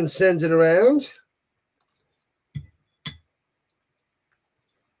 Nichushkin sends it around.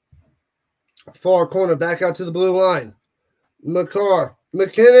 Far corner back out to the blue line.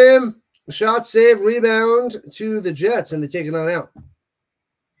 McKinnon. Shot, save, rebound to the Jets, and they take it on out.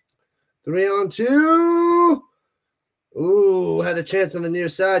 3-on-2. Ooh, had a chance on the near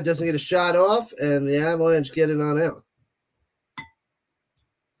side. Doesn't get a shot off, and the Avalanche get it on out.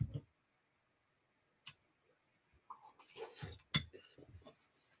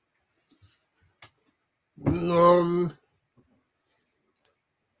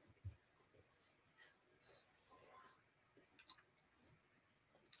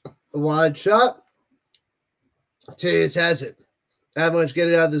 A wide shot. Taves has it. Avalanche get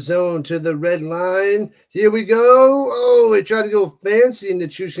it out of the zone to the red line. Here we go. Oh, they tried to go fancy, and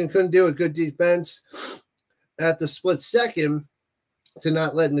Nichushkin couldn't do it. Good defense at the split second to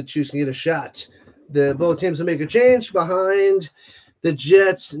not let Nichushkin get a shot. Both teams will make a change behind the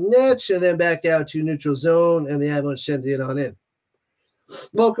Jets' net and then back out to neutral zone, and the Avalanche send it on in.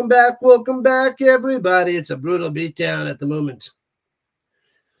 Welcome back, everybody. It's a brutal beatdown at the moment.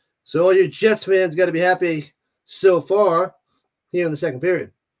 So all you Jets fans got to be happy so far here in the second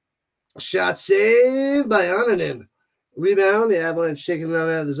period. Shot saved by Onanen. Rebound, the Avalanche taking it out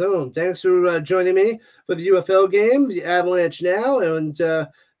of the zone. Thanks for joining me for the UFL game, the Avalanche now, and the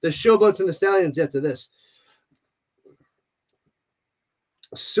Showboats and the Stallions after this.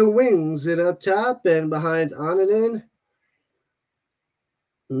 Swings it up top and behind Onanen.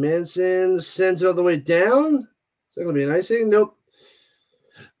 Manson sends it all the way down. Is that going to be an icing? Nope.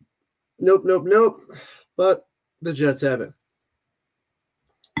 Nope. But the Jets have it.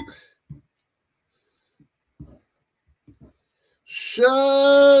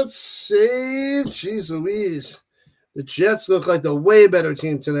 Shot save. Jeez Louise. The Jets look like the way better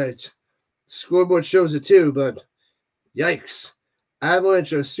team tonight. Scoreboard shows it too, but yikes.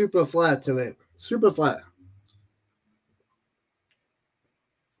 Avalanche are super flat tonight. Super flat.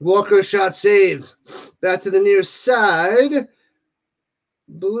 Walker shot saved. Back to the near side.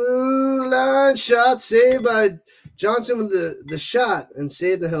 Blue line shot saved by Johnson with the shot and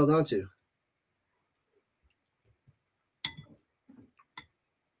saved and held onto.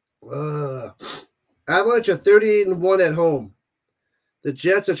 Avalanche are 38-1 at home. The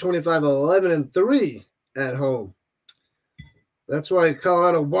Jets are 25-11-3 at home. That's why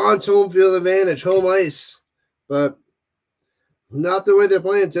Colorado wants home field advantage, home ice, but not the way they're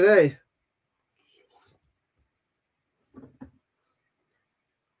playing today.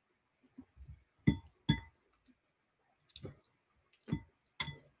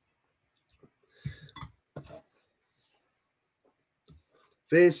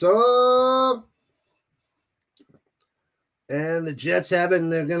 Face off. And the Jets have it,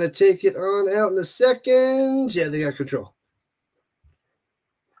 and they're going to take it on out in a second. Yeah, they got control.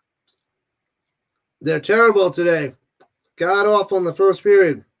 They're terrible today. Got off on the first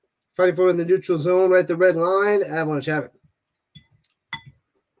period. Fighting for in the neutral zone, right the red line. Avalanche have it.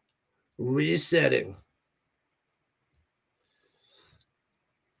 Resetting.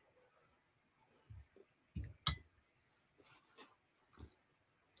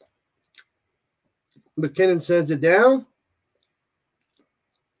 McKinnon sends it down.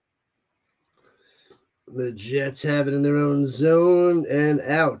 The Jets have it in their own zone and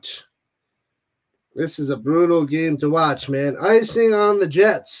out. This is a brutal game to watch, man. Icing on the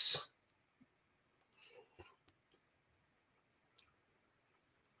Jets.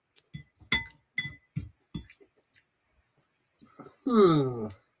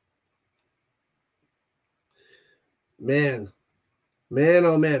 Man,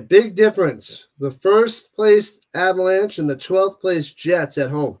 oh man. Big difference. The first place Avalanche and the 12th place Jets at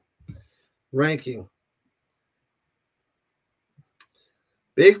home. Ranking.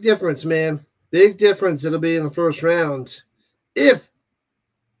 Big difference, man. Big difference it'll be in the first round if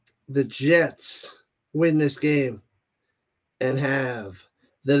the Jets win this game and have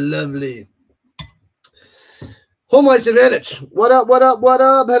the lovely Home ice advantage. What up, what up, what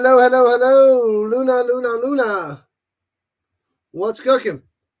up? Hello, hello, hello. Luna, Luna, Luna. What's cooking?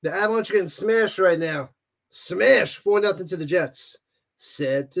 The Avalanche are getting smashed right now. Smash 4-0 to the Jets.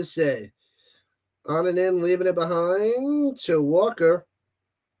 Sad to say. On and in, leaving it behind to Walker.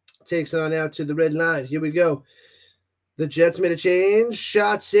 Takes on out to the red line. Here we go. The Jets made a change.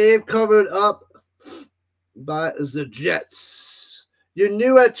 Shot save covered up by the Jets. You're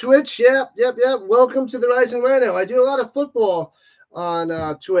new at Twitch? Yep. Welcome to the Rising Rhino. I do a lot of football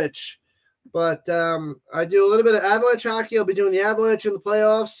on Twitch. But I do a little bit of Avalanche hockey. I'll be doing the Avalanche in the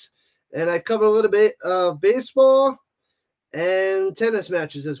playoffs. And I cover a little bit of baseball and tennis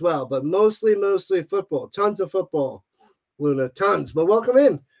matches as well. But mostly football. Tons of football, Luna. Tons. But welcome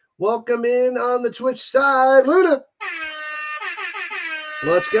in. Welcome in on the Twitch side, Luna.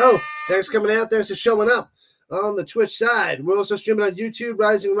 Let's go. Thanks for coming out. Thanks for showing up on the Twitch side. We're also streaming on YouTube,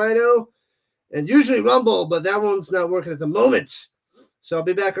 Rising Rhino, and usually Rumble, but that one's not working at the moment. So I'll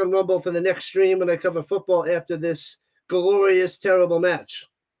be back on Rumble for the next stream when I cover football after this glorious, terrible match.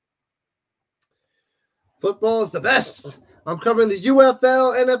 Football is the best. I'm covering the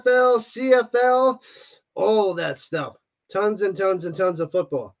UFL, NFL, CFL, all that stuff. Tons and tons and tons of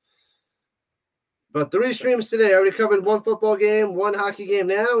football. But 3 streams today. I already covered 1 football game, 1 hockey game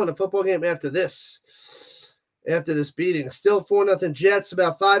now, and a football game after this. After this beating. Still 4-0 Jets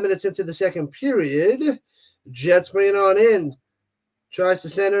about 5 minutes into the second period. Jets bringing on in. Tries to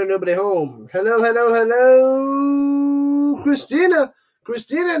center, nobody home. Hello, hello, hello. Christina.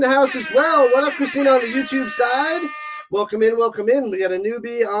 Christina in the house as well. What up, Christina, on the YouTube side? Welcome in, welcome in. We got a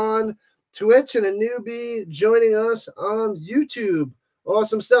newbie on Twitch and a newbie joining us on YouTube.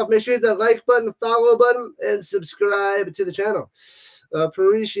 Awesome stuff. Make sure you hit that like button, follow button, and subscribe to the channel.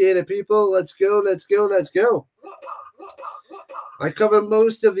 Appreciate it, people. Let's go, let's go, let's go. I cover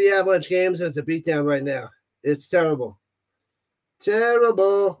most of the Avalanche games, and it's a beatdown right now. It's terrible.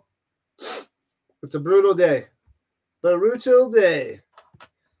 Terrible. It's a brutal day. Brutal day.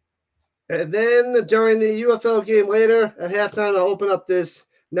 And then during the UFL game later, at halftime, I'll open up this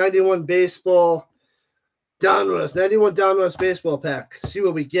 91 baseball Donruss, 91 Donruss baseball pack. See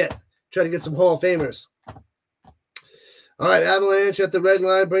what we get. Try to get some Hall of Famers. All right, Avalanche at the red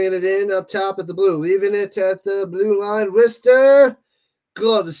line, bringing it in up top at the blue. Leaving it at the blue line. Wrister,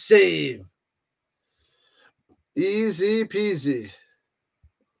 glove save. Easy peasy.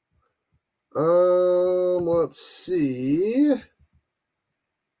 Let's see.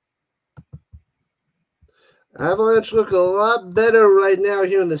 Avalanche look a lot better right now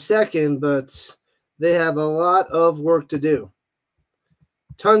here in the second, but they have a lot of work to do.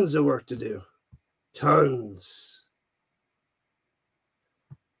 Tons of work to do. Tons.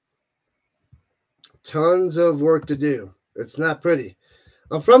 Tons of work to do. It's not pretty.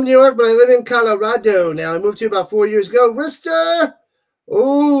 I'm from New York, but I live in Colorado now. I moved here about 4 years ago. Wrister!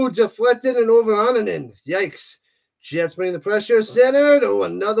 Oh, deflected and over on and in. Yikes. Jets bringing the pressure. Centered. Oh,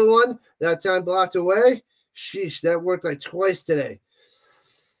 another one. That time blocked away. Sheesh, that worked like twice today.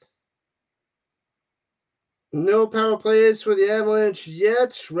 No power plays for the Avalanche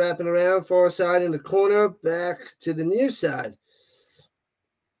yet. Wrapping around far side in the corner. Back to the near side.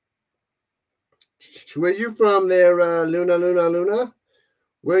 Where you from there, Luna, Luna, Luna?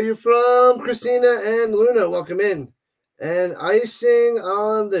 Where you from, Christina and Luna? Welcome in. And icing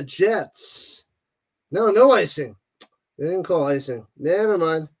on the Jets. No icing. They didn't call icing. Never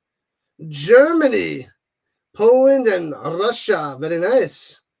mind. Germany, Poland, and Russia. Very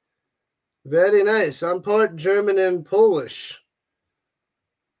nice. Very nice. I'm part German and Polish.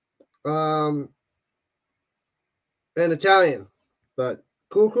 And Italian. But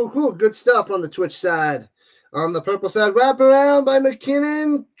cool. Good stuff on the Twitch side. On the purple side, wrap around by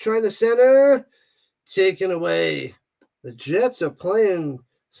McKinnon. Trying to center. Taken away. The Jets are playing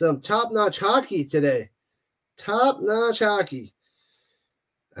some top-notch hockey today. Top-notch hockey.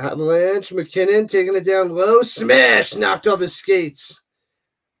 Avalanche, McKinnon taking it down low. Smash! Knocked off his skates.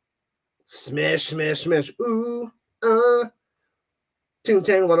 Smash, smash, smash. Ooh, ting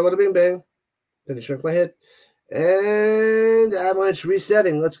tang, wada wada bing bang. Then he shrunk my head. And Avalanche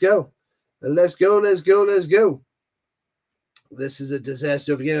resetting. Let's go. Let's go, let's go, let's go. This is a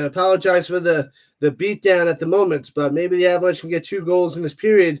disaster. Again, I apologize for the beatdown at the moment, but maybe the Avalanche can get 2 goals in this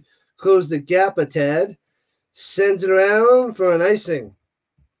period, close the gap a tad. Sends it around for an icing.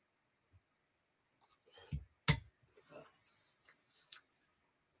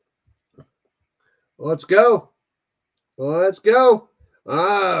 Let's go. Let's go.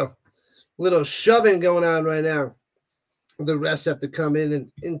 Little shoving going on right now. The refs have to come in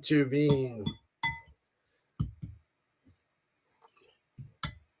and intervene.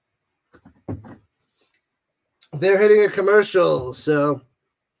 they're hitting a commercial. So,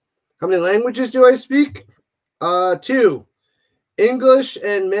 how many languages do I speak? 2. English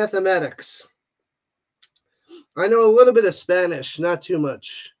and mathematics. I know a little bit of Spanish, not too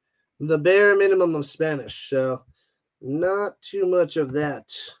much. The bare minimum of Spanish, so not too much of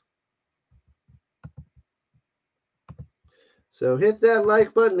that. So hit that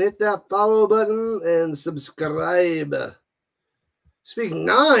like button, hit that follow button, and subscribe. Speak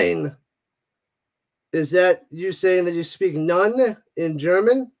 9. Is that you saying that you speak none in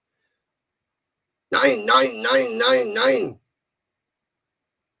German? 9, 9, 9, 9, 9.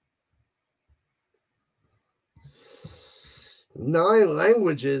 Nine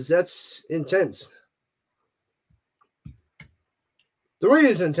languages, that's intense. 3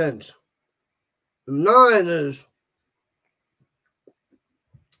 is intense. 9 is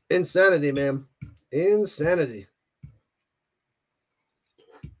insanity, man. Insanity.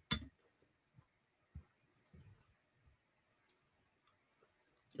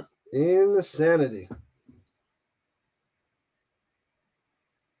 Insanity.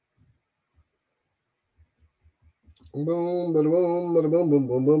 Boom, bada boom, bada boom, boom,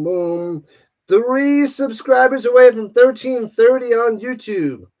 boom, boom, boom. 3 subscribers away from 1330 on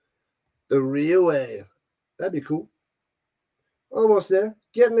YouTube. 3 away. That'd be cool. Almost there.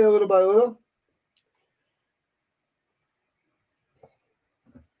 Getting there little by little.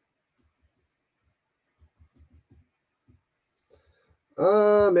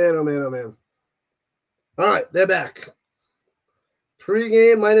 Oh, man, oh, man, oh, man. All right, they're back.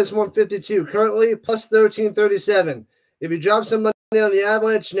 Pre-game minus 152. Currently plus 1337. If you drop some money on the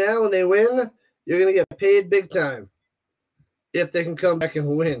Avalanche now and they win, you're going to get paid big time. If they can come back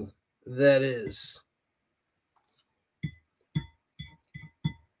and win, that is.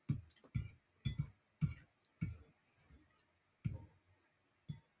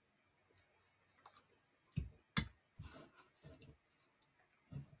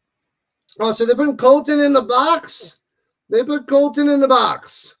 Oh, so they put Colton in the box? They put Colton in the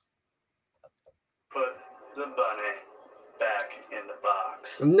box. Put the bunny back in the box.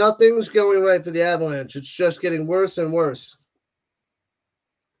 Nothing's going right for the Avalanche. It's just getting worse and worse.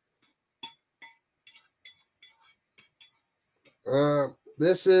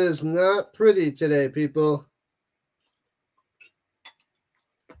 This is not pretty today, people.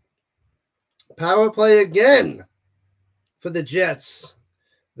 Power play again for the Jets.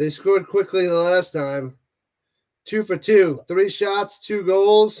 They scored quickly the last time. 2 for 2. 3 shots, 2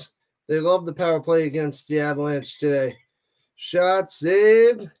 goals. They love the power play against the Avalanche today. Shot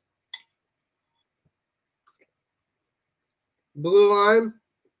saved. Blue line.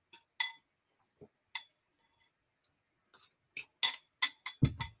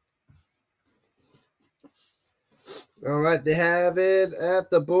 All right, they have it at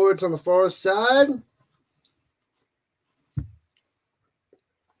the boards on the far side.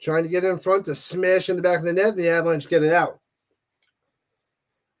 Trying to get in front to smash in the back of the net, and the Avalanche get it out.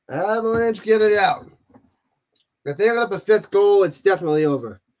 Avalanche get it out. If they get up a 5th goal, it's definitely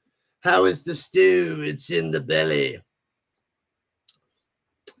over. How is the stew? It's in the belly.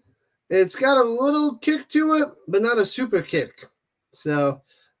 It's got a little kick to it, but not a super kick. So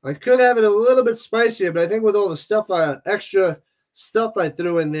I could have it a little bit spicier, but I think with all the stuff, extra stuff I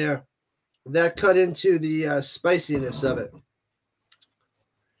threw in there, that cut into the spiciness of it.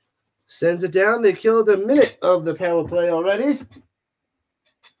 Sends it down. They killed a minute of the power play already.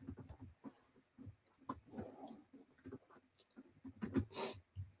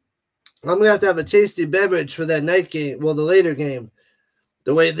 I'm going to have a tasty beverage for that night game. Well, the later game.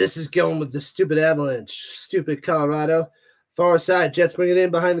 The way this is going with the stupid Avalanche. Stupid Colorado. Far side. Jets bring it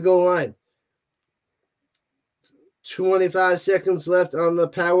in behind the goal line. 25 seconds left on the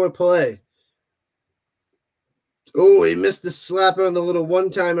power play. Oh, he missed the slapper on the little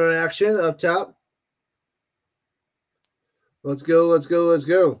one-timer action up top. Let's go, let's go, let's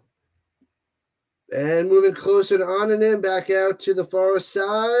go. And moving closer to on and in, back out to the far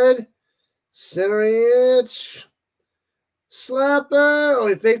side. Centering it. Slapper. Oh,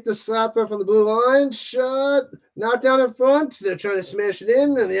 he faked the slapper from the blue line. Shot. Knocked down in front. They're trying to smash it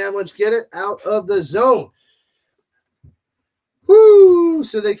in, and the Avalanche get it out of the zone. Woo!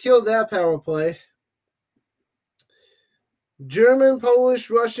 So they killed that power play. German,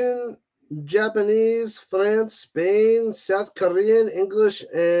 Polish, Russian, Japanese, France, Spain, South Korean, English,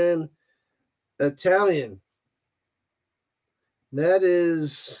 and Italian. That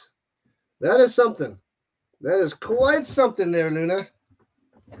is something. That is quite something there, Luna.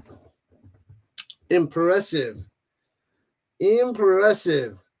 Impressive.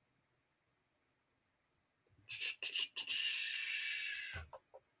 Impressive.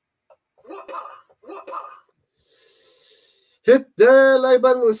 Hit the like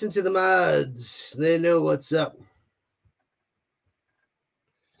button. Listen to the mods. They know what's up.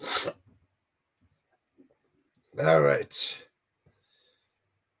 All right.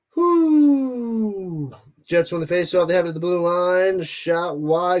 Whoo. Jets won the face-off. They have it at the blue line. Shot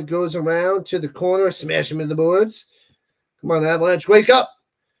wide. Goes around to the corner. Smash him in the boards. Come on, Avalanche. Wake up.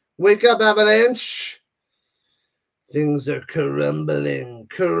 Wake up, Avalanche. Things are crumbling.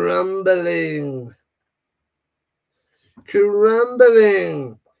 Crumbling.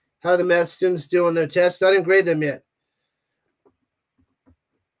 Crumbling. How are the math students doing their tests? I didn't grade them yet.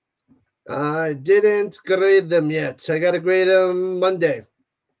 I didn't grade them yet. I got to grade them Monday.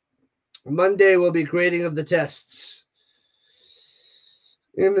 Monday will be grading of the tests.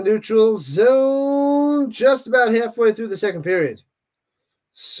 In the neutral zone, just about halfway through the second period.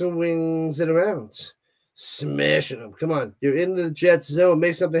 Swings it around. Smashing them. Come on. You're in the Jets zone.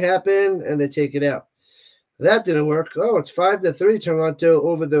 Make something happen, and they take it out. That didn't work. Oh, it's 5-3 Toronto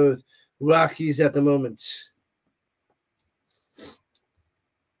over the Rockies at the moment.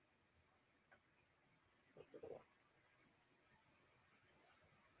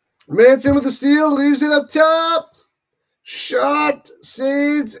 Manson with the steal, leaves it up top. Shot,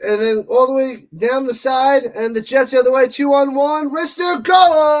 saves, and then all the way down the side, and the Jets the other way, 2-on-1. Wrister,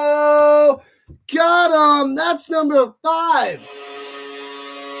 go! Got him! That's number 5.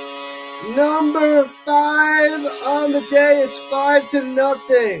 Number 5 on the day. It's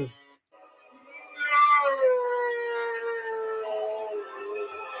 5-0.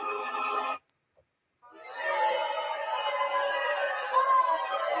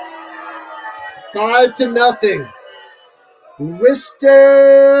 Five to nothing.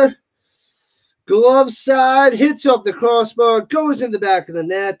 Wrister, glove side, hits off the crossbar, goes in the back of the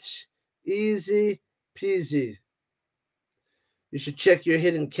net. Easy peasy. You should check your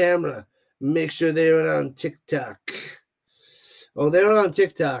hidden camera. Make sure they're on TikTok. Oh, they're on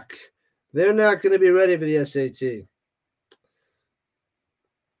TikTok. They're not going to be ready for the SAT.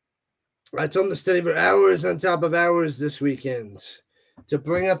 I told them to study for hours on top of hours this weekend to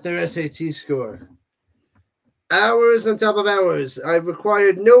bring up their SAT score. Hours on top of hours. I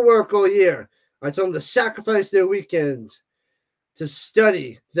required no work all year. I told them to sacrifice their weekend to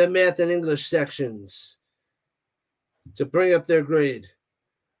study the math and English sections to bring up their grade.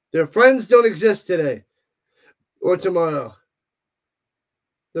 Their friends don't exist today or tomorrow.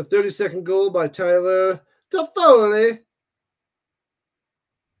 The 32nd goal by Tyler Toffoli.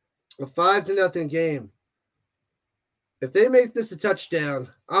 A 5-0 game. If they make this a touchdown,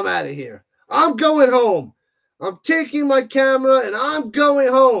 I'm out of here. I'm going home. I'm taking my camera and I'm going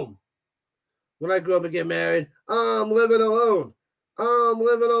home. When I grow up and get married, I'm living alone. I'm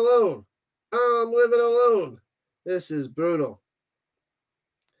living alone. I'm living alone. This is brutal.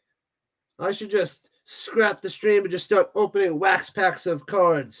 I should just scrap the stream and just start opening wax packs of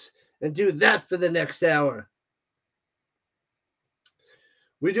cards and do that for the next hour.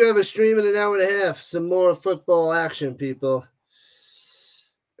 We do have a stream in an hour and a half. Some more football action, people.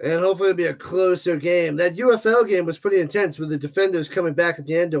 And hopefully it'll be a closer game. That UFL game was pretty intense with the defenders coming back at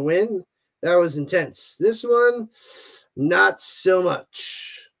the end to win. That was intense. This one, not so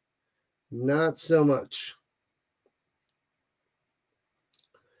much. Not so much.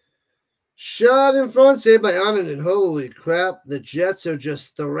 Shot in front, saved by Anand. Holy crap. The Jets are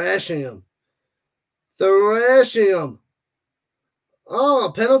just thrashing him. Thrashing him. Oh,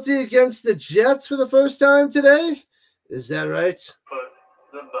 a penalty against the Jets for the first time today? Is that right? Put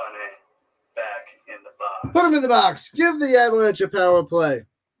the bunny back in the box. Put him in the box. Give the Avalanche a power play.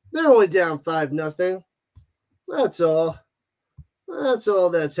 They're only down 5-0. That's all. That's all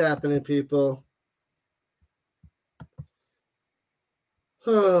that's happening, people.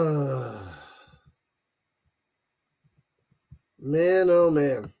 Man, oh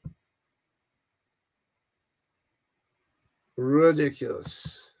man.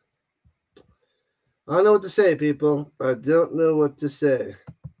 Ridiculous. I don't know what to say, people. I don't know what to say.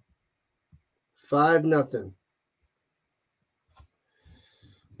 5-0.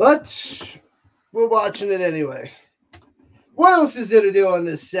 But we're watching it anyway. What else is there to do on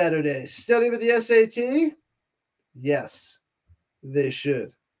this Saturday? Study with the SAT? Yes, they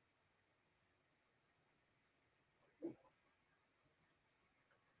should.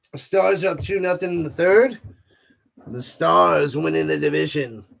 Stars up 2-0 in the third. The Stars winning the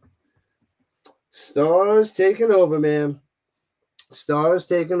division. Stars taking over, man. Stars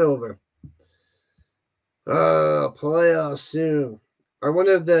taking over. Playoffs soon. I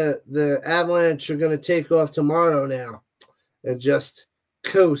wonder if the Avalanche are going to take off tomorrow now and just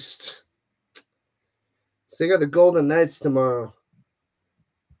coast. So they got the Golden Knights tomorrow.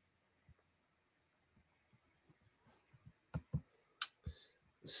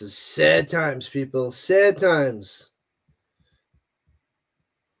 This is sad times, people. Sad times.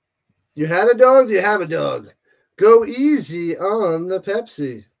 You had a dog? You have a dog. Go easy on the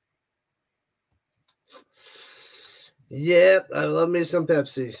Pepsi. Yep, I love me some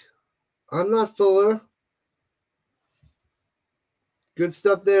Pepsi. I'm not Fuller. Good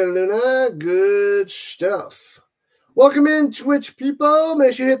stuff there, Luna. Good stuff. Welcome in, Twitch people.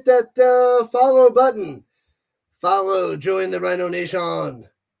 Make sure you hit that follow button. Follow, join the Rhino Nation.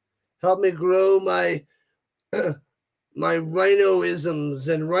 Help me grow my my Rhinoisms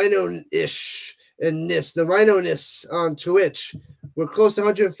and Rhino-ish and the Rhino-ness on Twitch. We're close to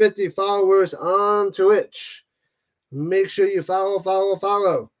 150 followers on Twitch. Make sure you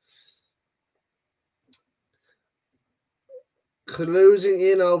follow. Closing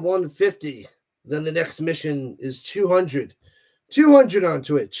in on 150. Then the next mission is 200. 200 on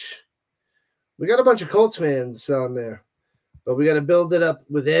Twitch. We got a bunch of Colts fans on there, but we got to build it up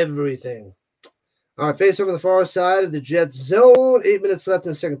with everything. All right, face over the far side of the Jets zone. 8 minutes left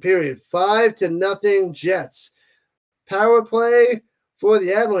in the second period. 5-0 Jets. Power play for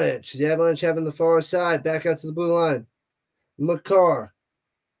the Avalanche. The Avalanche having the far side. Back out to the blue line. Makar.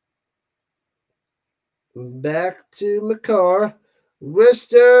 Back to Makar.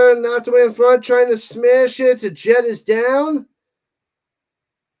 Rister knocked away in front, trying to smash it. The Jet is down.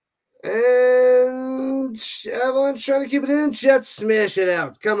 And Avalanche trying to keep it in. Jets smash it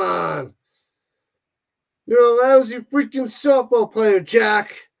out. Come on. You're a lousy freaking softball player,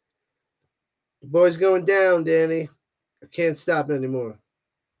 Jack. The boy's going down, Danny. I can't stop it anymore.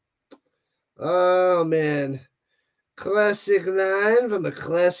 Oh, man. Classic line from a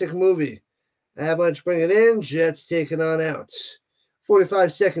classic movie. Avalanche bring it in. Jets taking on out.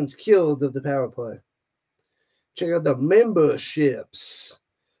 45 seconds killed of the power play. Check out the memberships.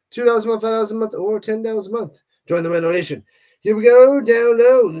 $2 a month, $5 a month, or $10 a month. Join the Rhino Nation. Here we go, down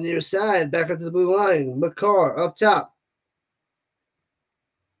low, the near side, back up to the blue line. Makar up top.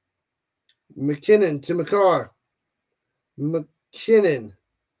 McKinnon to Makar. McKinnon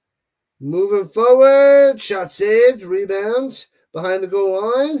moving forward. Shot saved. Rebound behind the goal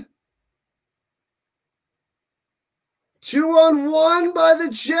line. 2-on-1 by the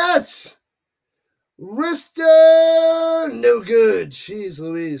Jets. Rister, no good. Jeez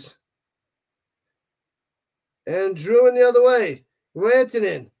Louise. And Druin the other way.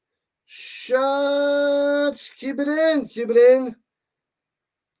 Rantanen. Shots. Keep it in.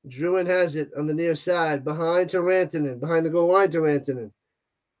 Druin has it on the near side. Behind to Rantanen. Behind the goal line to Rantanen.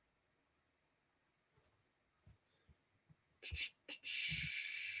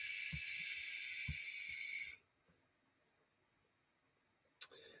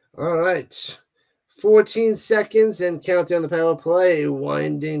 All right. 14 seconds and count down the power play.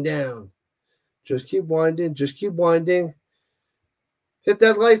 Winding down. Just keep winding. Hit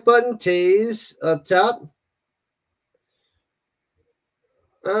that like button. Tease up top.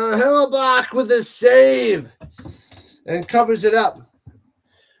 Hellebach with a save. And covers it up.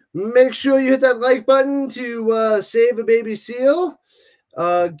 Make sure you hit that like button to save a baby seal.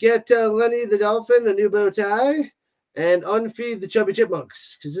 Get Lenny the Dolphin a new bow tie. And unfeed the chubby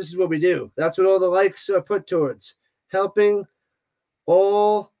chipmunks. Because this is what we do. That's what all the likes are put towards. Helping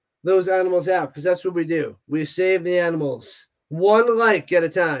all those animals out, because that's what we do. We save the animals. One like at a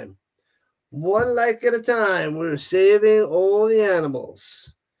time. We're saving all the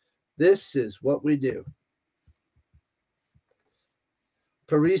animals. This is what we do.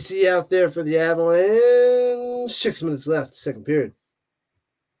 Parisi out there for the Avalanche. 6 minutes left, second period.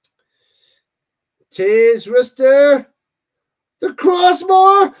 Taze Rister. The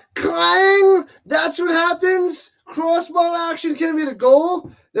crossbar. Clang. That's what happens. Crossbar action can't be the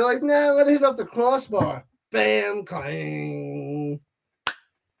goal. They're like, nah, let it hit off the crossbar. Bam, clang.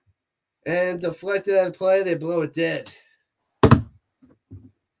 And deflected out of play, they blow it dead.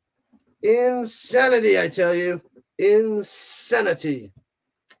 Insanity, I tell you. Insanity.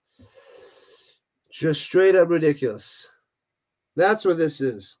 Just straight up ridiculous. That's what this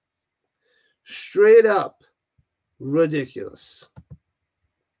is. Straight up ridiculous.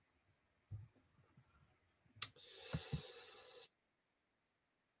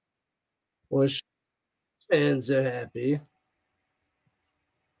 Well, fans are happy.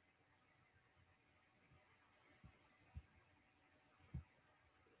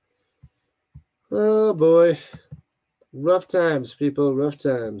 Oh, boy. Rough times, people. Rough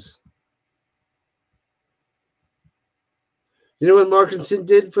times. You know what Markinson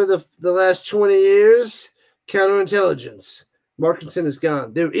did for the last 20 years? Counterintelligence. Markinson is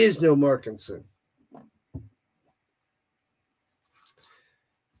gone. There is no Markinson.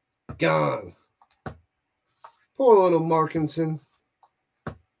 Gone. Poor little Markinson.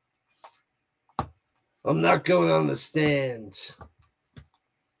 I'm not going on the stand.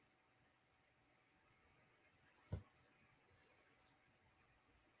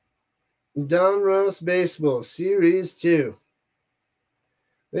 Don Ross Baseball, Series 2.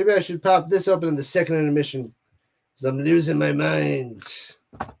 Maybe I should pop this open in the second intermission because I'm losing my mind.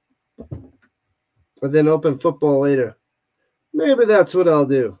 And then open football later. Maybe that's what I'll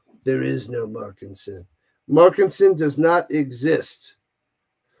do. There is no Markinson. Markinson does not exist.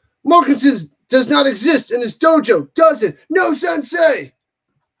 Markinson does not exist in his dojo, does it? No, sensei!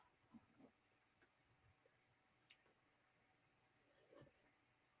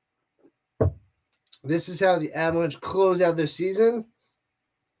 This is how the Avalanche close out their season.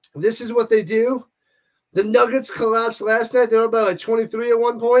 This is what they do. The Nuggets collapsed last night. They were about like 23 at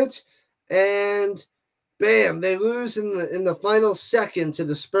one point. And bam, they lose in the final second to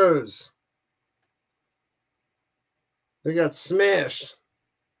the Spurs. They got smashed.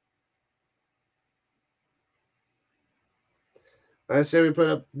 I say we put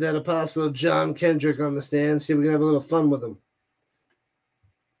up that Apostle John Kendrick on the stand. See if we can have a little fun with him.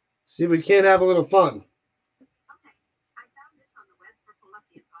 See if we can't have a little fun. Okay. I found this on the web for pull up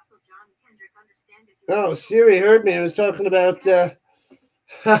the Apostle John Kendrick. Understand if you Oh, Siri heard me. I was talking about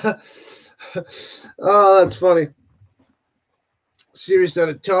oh, that's funny. Siri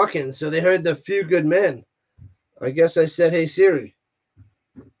started talking, so they heard the Few Good Men. I guess I said, hey, Siri.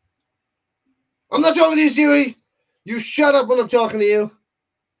 I'm not talking to you, Siri. You shut up when I'm talking to you.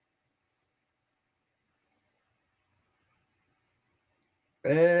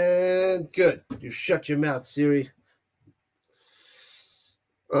 And good. You shut your mouth, Siri.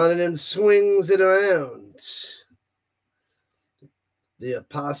 On and then swings it around. The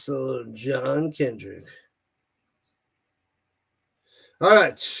Apostle John Kendrick. All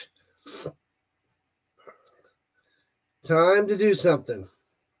right. Time to do something.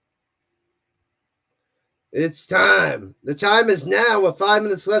 It's time. The time is now with 5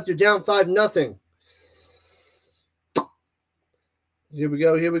 minutes left. You're down 5-0. Here we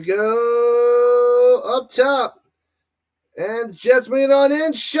go. Here we go. Up top. And the Jets bring it on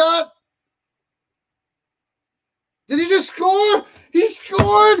in. Shot. Did he just score? He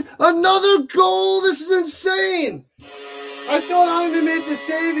scored another goal. This is insane. I thought Hunter made the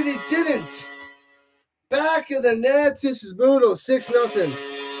save and he didn't. Back of the net. This is brutal. 6-0.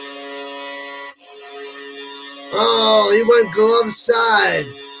 Oh, he went glove side.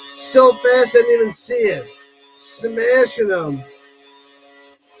 So fast I didn't even see it. Smashing him.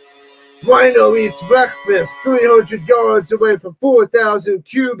 Rhino eats breakfast 300 yards away from 4,000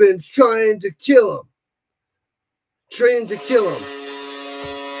 Cubans trying to kill him. Trying to kill him.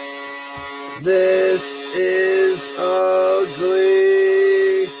 This is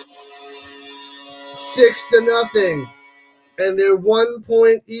ugly. 6-0. And they're 1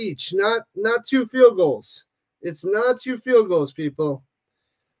 point each. Not 2 field goals. It's not 2 field goals, people.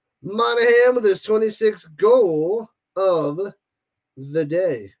 Monahan with his 26th goal of the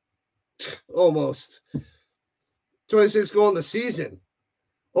day. Almost. 26th goal in the season.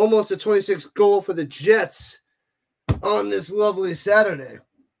 Almost a 26th goal for the Jets on this lovely Saturday.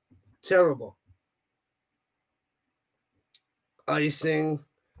 Terrible. Icing.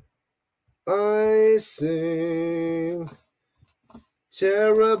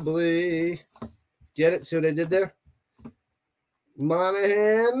 Terribly. Get it? See what I did there?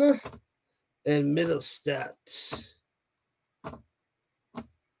 Monahan and Middlestat.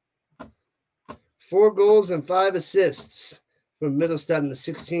 4 goals and 5 assists from Middlestat in the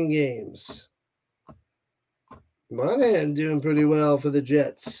 16 games. Monahan doing pretty well for the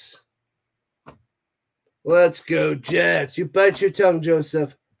Jets. Let's go, Jets. You bite your tongue,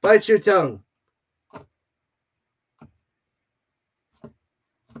 Joseph. Bite your tongue.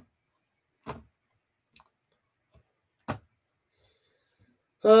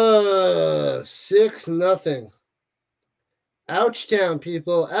 Uh, 6-0. Ouchtown,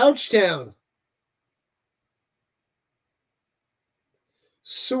 people. Ouchtown.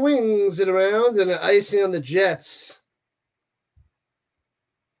 Swings it around and an icing on the Jets.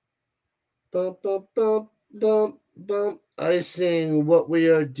 Bump, bump, bump, bump, bump. Icing what we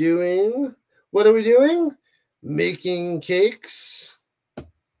are doing. What are we doing? Making cakes.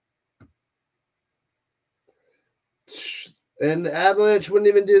 And the Avalanche wouldn't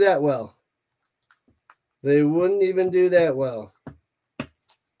even do that well. They wouldn't even do that well.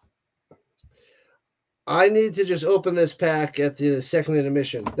 I need to just open this pack at the second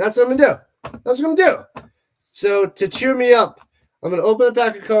intermission. That's what I'm going to do. That's what I'm going to do. So to cheer me up, I'm going to open a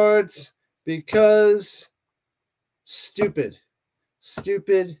pack of cards because stupid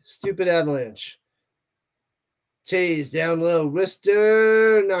Avalanche. Taze down low.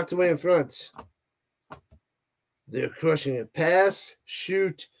 Wrister knocked away in front. They're crushing it. Pass,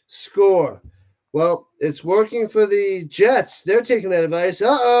 shoot, score. Well, it's working for the Jets. They're taking that advice.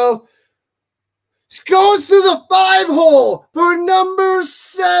 Uh-oh. Goes to the 5-hole for number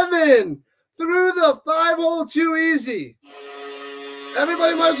 7. Through the 5-hole too easy.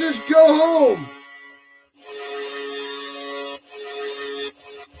 Everybody might just go home.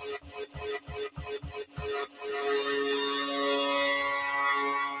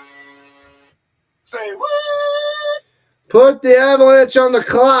 Say what? Put the Avalanche on the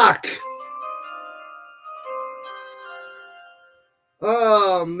clock.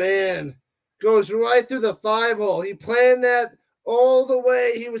 Oh, man. Goes right through the 5-hole. He planned that all the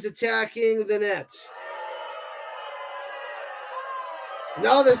way he was attacking the net.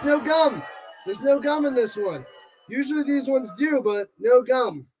 No, there's no gum. There's no gum in this one. Usually these ones do, but no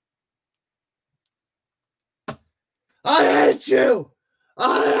gum. I hate you.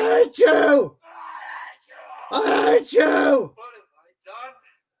 I hate you. I hate you. What have I done?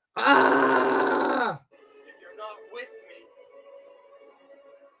 Ah. If you're not with me,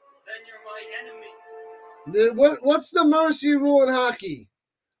 then you're my enemy. What's the mercy rule in hockey?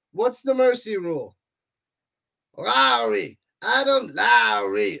 What's the mercy rule? Lowry. Adam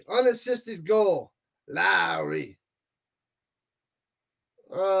Lowry. Unassisted goal. Lowry.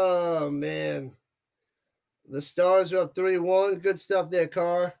 Oh, man. The Stars are up 3-1. Good stuff there,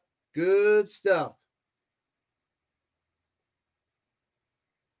 Carr. Good stuff.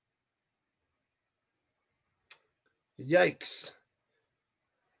 Yikes.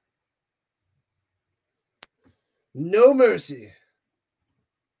 No mercy.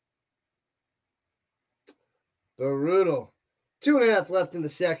 Brutal. 2.5 left in the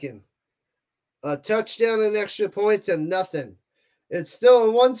second. A touchdown and extra point to nothing. It's still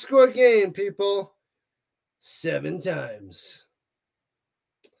a 1-score game, people. 7 times.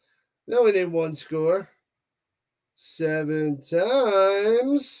 Now we need 1 score. 7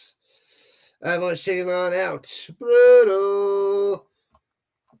 times. Avalanche taking on out. Brutal.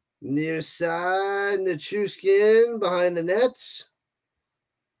 Near side, Nichushkin behind the nets.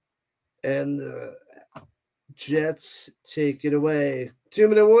 And the Jets take it away.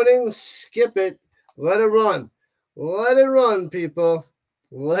 2-minute warning. Skip it. Let it run. Let it run, people.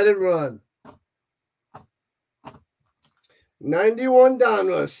 Let it run. 91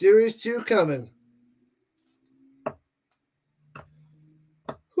 Donruss. Series 2 coming.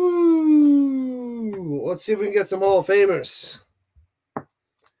 Woo. Let's see if we can get some Hall of Famers.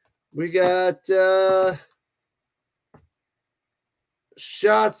 We got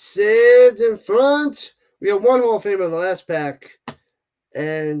shots saved in front. We got 1 Hall of Famer in the last pack.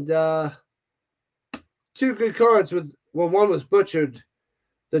 And 2 good cards with, well, 1 was butchered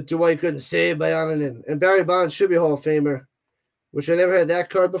that Dwight couldn't save by Onanen. And Barry Bonds should be a Hall of Famer, which I never had that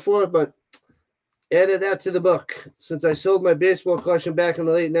card before, but added that to the book since I sold my baseball collection back in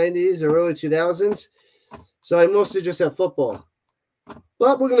the late 90s or early 2000s. So I mostly just have football.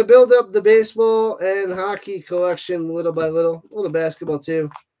 But we're going to build up the baseball and hockey collection little by little. A little basketball too.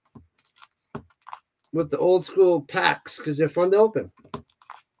 With the old school packs because they're fun to open.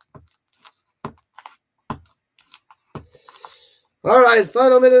 All right,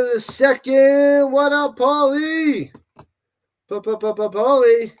 final minute of the second. What up, Paulie?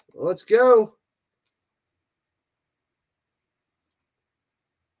 Paulie, let's go.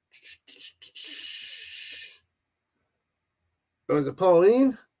 Was it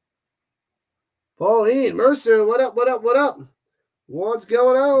Pauline? Pauline, Mercer, what up, what up, what up? What's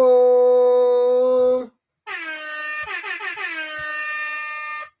going on?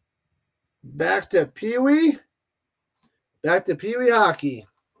 Back to Pee-wee. Back to Pee-wee hockey.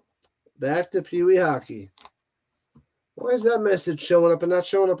 Back to Pee-wee hockey. Why is that message showing up and not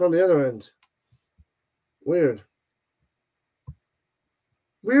showing up on the other end? Weird.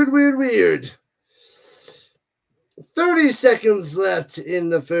 Weird, weird, weird. 30 seconds left in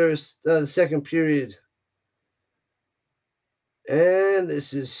the second period. And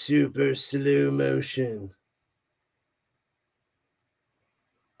this is super slow motion.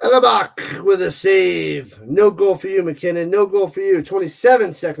 Hellebuck with a save. No goal for you, McKinnon. No goal for you.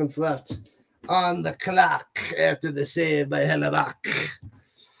 27 seconds left on the clock after the save by Hellebuck.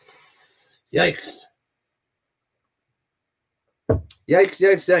 Yikes. Yikes,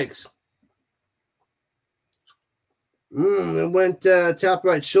 yikes, yikes. It went top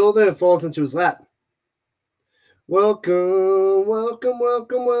right shoulder and falls into his lap. Welcome, welcome,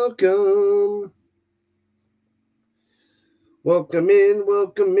 welcome, welcome. Welcome in,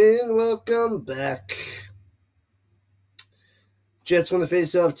 welcome back. Jets won the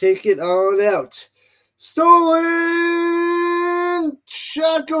face-off. Take it on out. Stolen!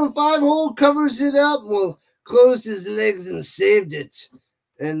 Shotgun 5-hole covers it up. Well, closed his legs and saved it.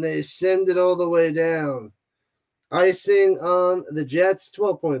 And they send it all the way down. Icing on the Jets,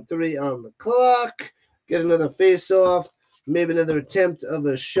 12.3 on the clock. Get another face-off. Maybe another attempt of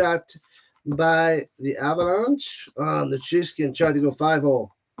a shot by the Avalanche. The Chiefs tried to go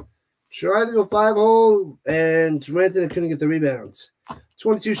 5-hole. Tried to go 5-hole, and Rantanen couldn't get the rebounds.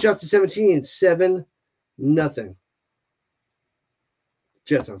 22 shots to 17, 7-0.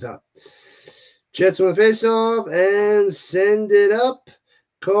 Jets on top. Jets win the face-off and send it up.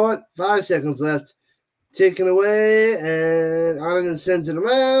 Caught, 5 seconds left. Taken away, and Arlen sends it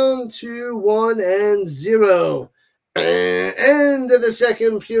around to 1-0. End of the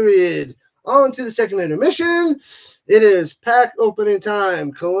second period. On to the second intermission. It is pack opening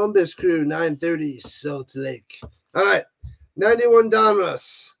time. Columbus Crew, 9:30, Salt Lake. All right, 91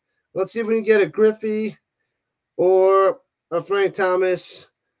 Donruss. Let's see if we can get a Griffey or a Frank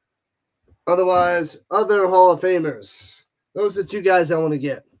Thomas. Otherwise, other Hall of Famers. Those are the two guys I want to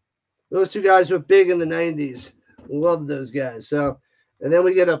get. Those two guys were big in the 90s. Love those guys. So, and then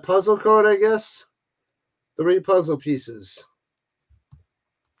we get a puzzle card, I guess. 3 puzzle pieces.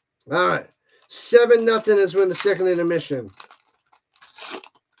 All right. 7-0 is when the second intermission.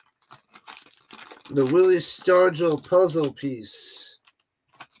 The Willie Stargell puzzle piece.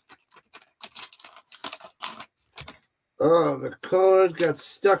 Oh, the card got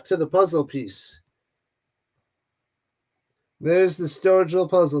stuck to the puzzle piece. There's the Stargell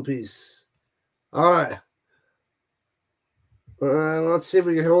puzzle piece. All right. Let's see if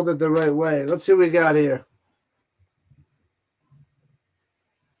we can hold it the right way. Let's see what we got here.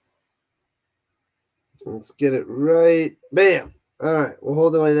 Let's get it right. Bam. All right. We'll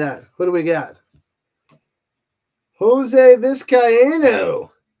hold it like that. What do we got? Jose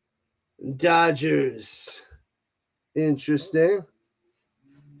Vizcaino. Dodgers. Interesting.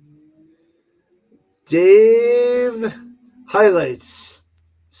 Dave. Highlights.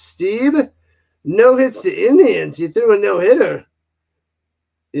 Steve. No hits to Indians. He threw a no-hitter.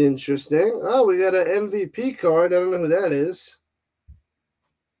 Interesting. Oh, we got an MVP card. I don't know who that is.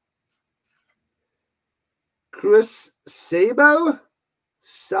 Chris Sabo?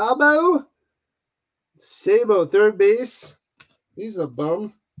 Sabo, third base. He's a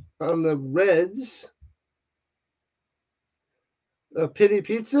bum. On the Reds. A Pity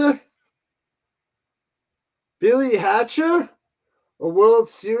Pizza. Billy Hatcher. A World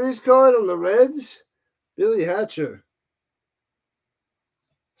Series card on the Reds. Billy Hatcher.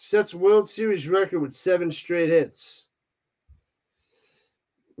 Sets World Series record with 7 straight hits.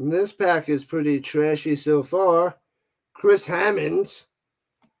 And this pack is pretty trashy so far. Chris Hammond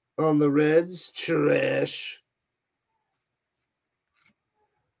on the Reds. Trash.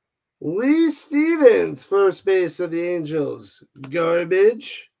 Lee Stevens, first base of the Angels.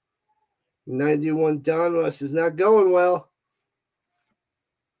 Garbage. 91 Donruss is not going well.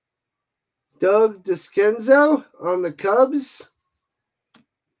 Doug Descenzo on the Cubs.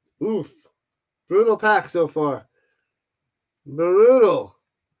 Oof. Brutal pack so far. Brutal.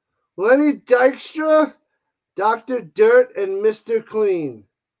 Lenny Dykstra, Dr. Dirt, and Mr. Clean.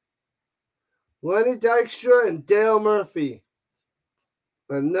 Lenny Dykstra and Dale Murphy.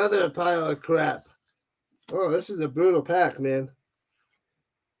 Another pile of crap. Oh, this is a brutal pack, man.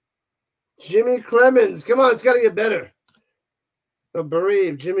 Jimmy Cremins. Come on, it's got to get better. A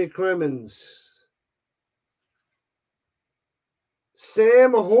brave Jimmy Cremins.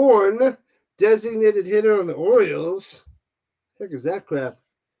 Sam Horn, designated hitter on the Orioles. Heck is that crap?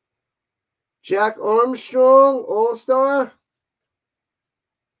 Jack Armstrong, All-Star.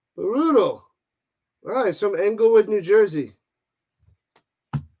 Brutal. All right, from Englewood, New Jersey.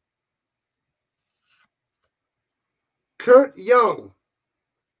 Kurt Young,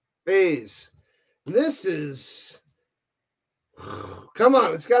 A's. This is... Come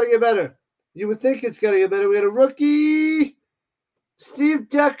on, it's got to get better. You would think it's got to get better. We had a rookie. Steve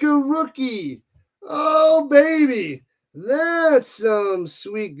Decker, rookie. Oh, baby. That's some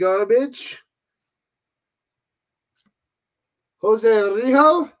sweet garbage. Jose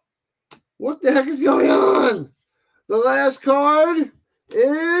Rijo. What the heck is going on? The last card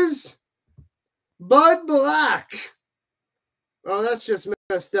is Bud Black. Oh, that's just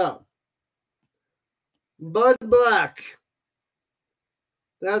messed up. Bud Black.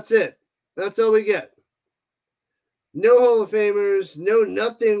 That's it. That's all we get. No Hall of Famers. No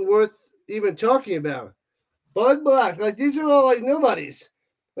nothing worth even talking about. Bud Black. Like, these are all like nobodies.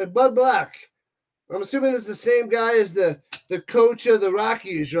 Like Bud Black. I'm assuming it's the same guy as the coach of the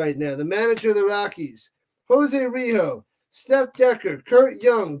Rockies right now. The manager of the Rockies. Jose Rijo. Steph Decker. Kurt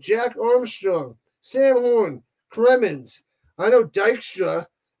Young. Jack Armstrong. Sam Horn. Cremins. I know Dykstra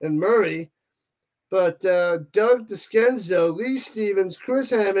and Murray. But Doug Descenzo, Lee Stevens,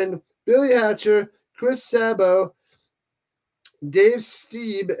 Chris Hammond, Billy Hatcher, Chris Sabo, Dave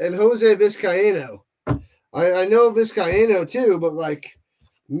Steeb, and Jose Vizcaino. I know Vizcaino too, but like,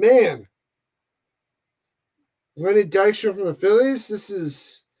 man, Lenny Dykstra from the Phillies. This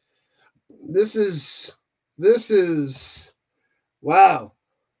is wow.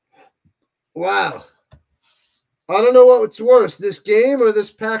 Wow. I don't know what's worse, this game or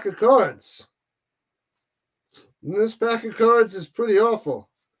this pack of cards. And this pack of cards is pretty awful.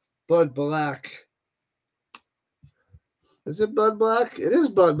 Bud Black. Is it Bud Black? It is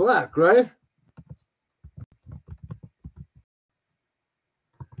Bud Black, right?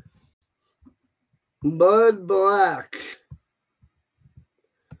 Bud Black.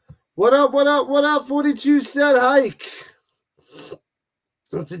 What up, what up, what up, 42 cent hike?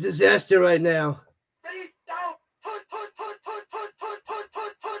 It's a disaster right now.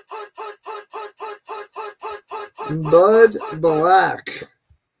 Bud Black.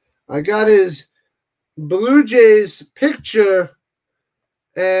 I got his Blue Jays picture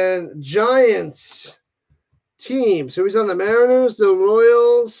and Giants team. So he's on the Mariners, the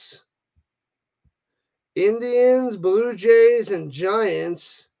Royals, Indians, Blue Jays, and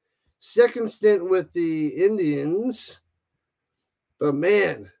Giants. Second stint with the Indians. But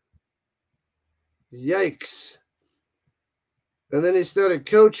man, yikes. And then he started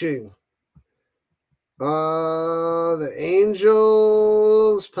coaching. The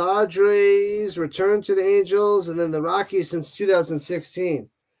Angels, Padres, returned to the Angels, and then the Rockies since 2016.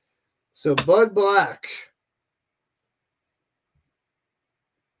 So Bud Black.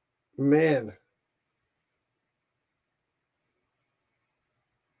 Man.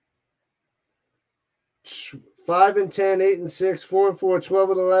 Five and 10, 8 and 6, 4 and 4, 12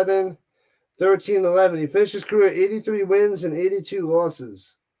 and 11, 13 and 11. He finished his career 83 wins and 82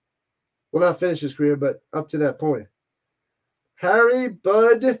 losses. Well, not finished his career, but up to that point. Harry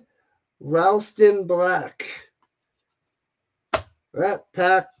Bud Ralston Black. That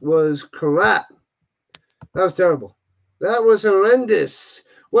pack was crap. That was terrible. That was horrendous.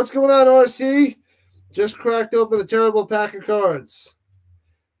 What's going on, RC? Just cracked open a terrible pack of cards.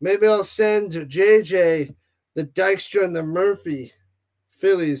 Maybe I'll send JJ the Dykstra and the Murphy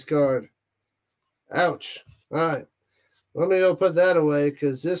Phillies card. Ouch. All right. Let me go put that away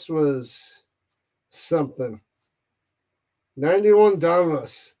because this was something. 91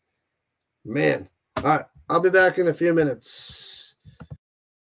 Donruss. Man. All right. I'll be back in a few minutes.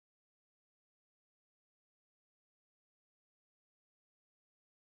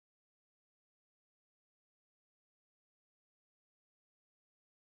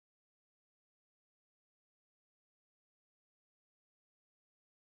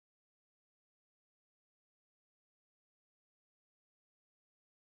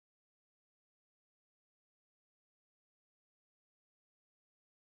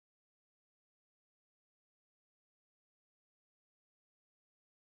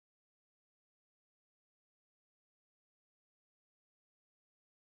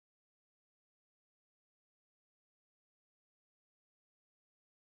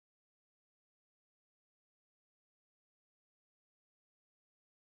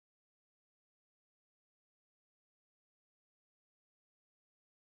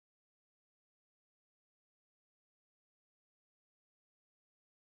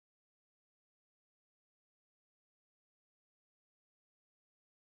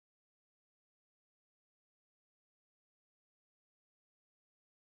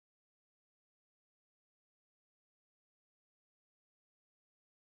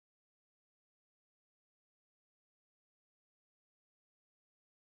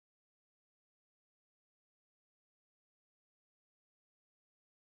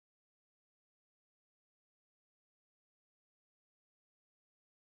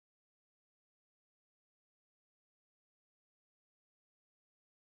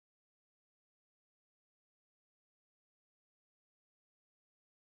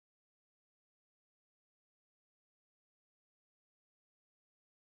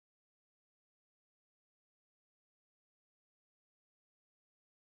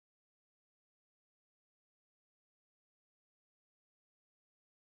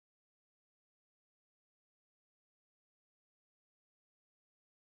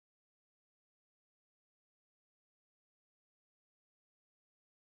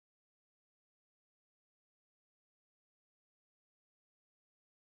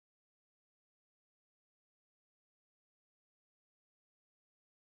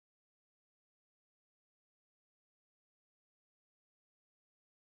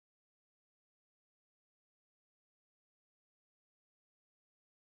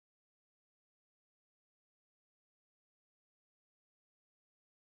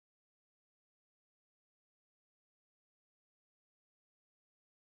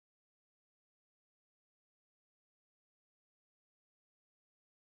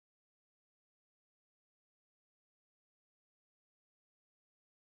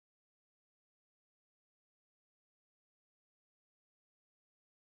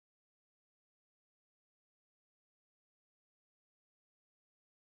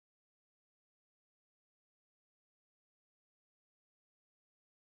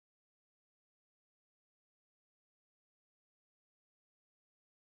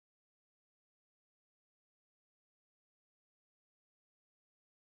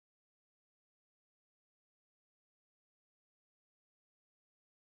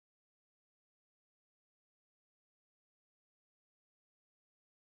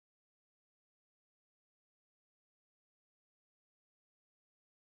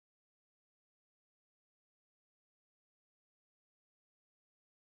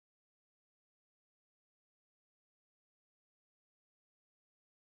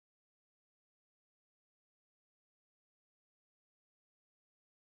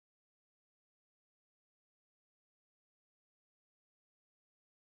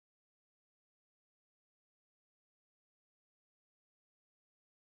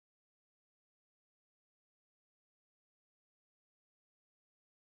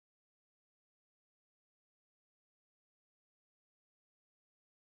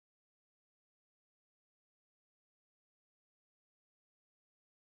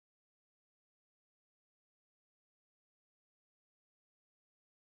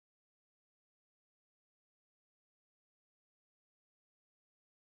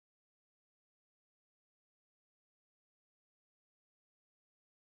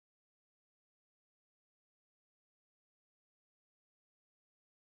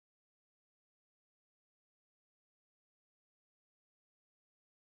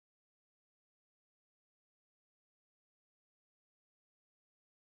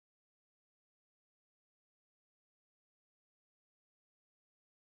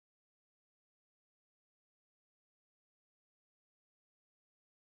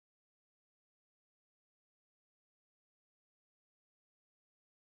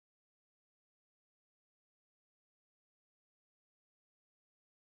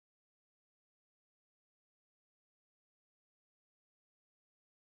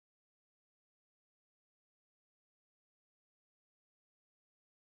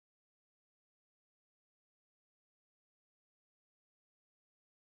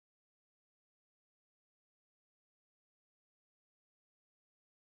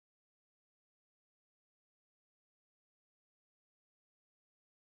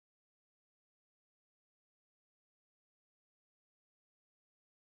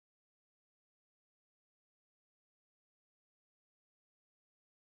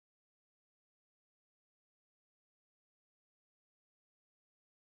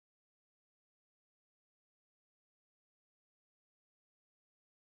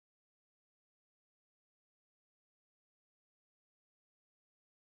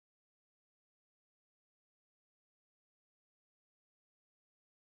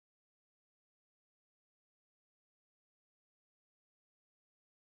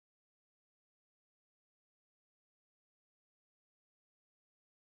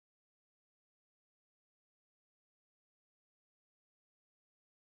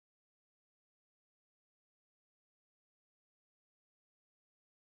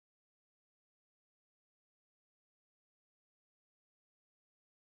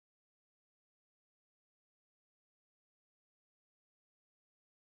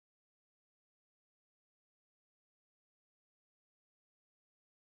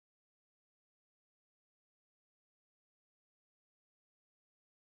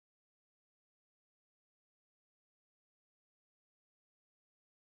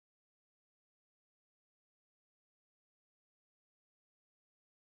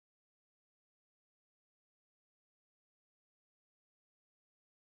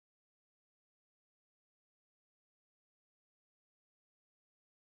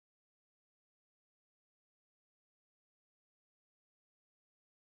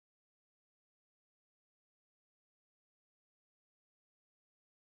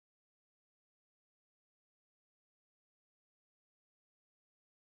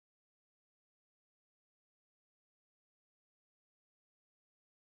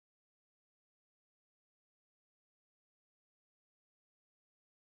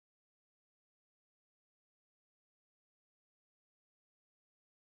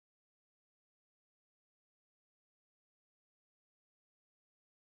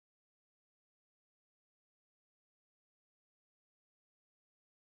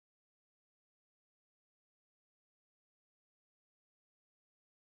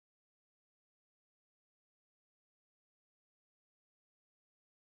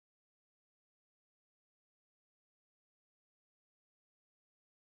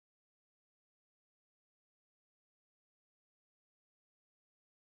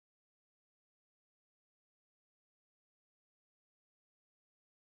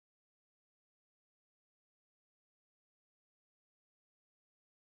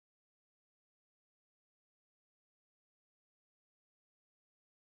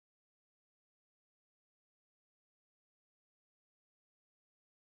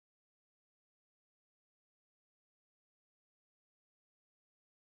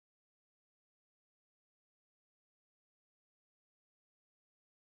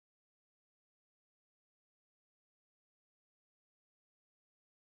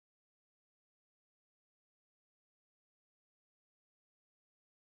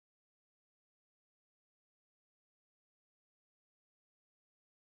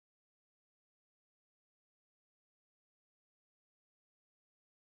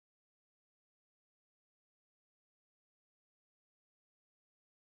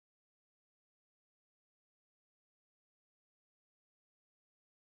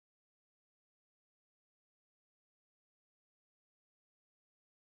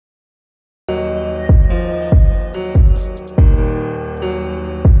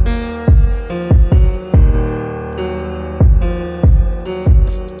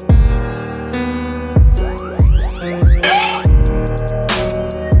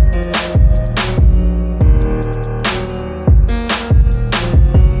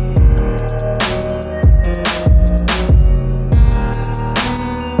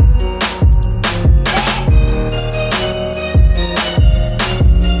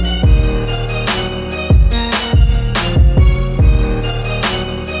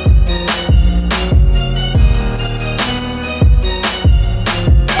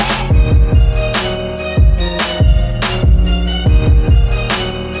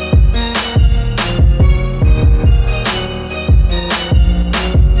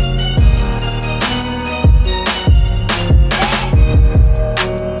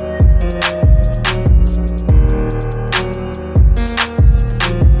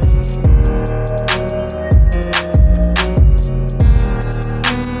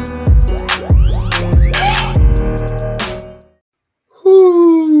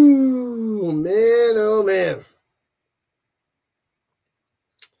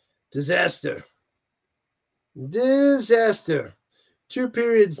 Disaster. 2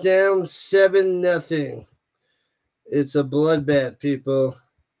 periods down, 7-0. It's a bloodbath, people.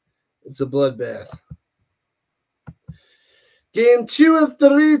 It's a bloodbath. Game 2 of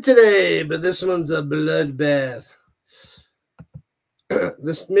 3 today, but this one's a bloodbath.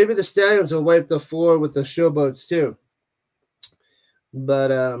 Maybe the Stallions will wipe the floor with the Showboats too.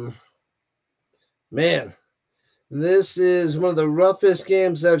 But man, this is one of the roughest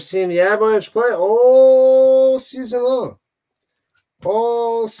games I've seen the Avalanche play all season long.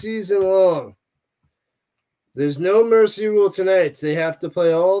 All season long. There's no mercy rule tonight. They have to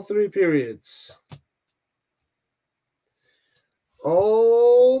play all 3 periods.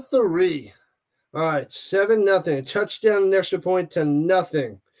 All 3. All right, 7-0. Touchdown and extra point to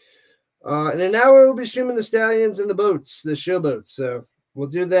nothing. In an hour, we'll be streaming the Stallions and the boats, the Showboats. So we'll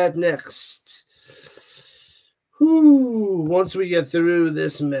do that next. Once we get through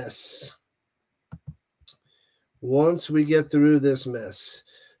this mess.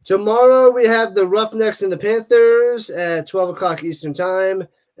 Tomorrow, we have the Roughnecks and the Panthers at 12 o'clock Eastern Time,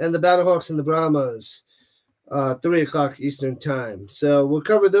 and the Battlehawks and the Brahmas, 3 o'clock Eastern Time. So we'll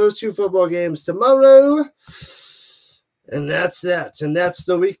cover those 2 football games tomorrow, and that's that. And that's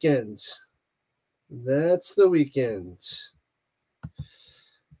the weekend.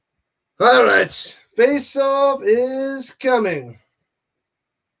 All right, face-off is coming.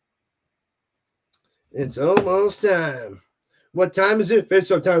 It's almost time. What time is it?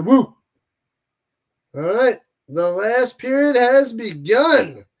 Face-off time. Woo! All right. The last period has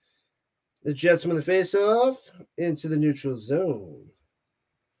begun. The Jets win the face-off into the neutral zone.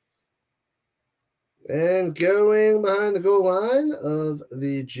 And going behind the goal line of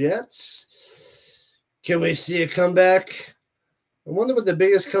the Jets. Can we see a comeback? I wonder what the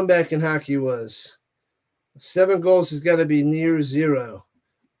biggest comeback in hockey was. 7 goals has got to be near 0.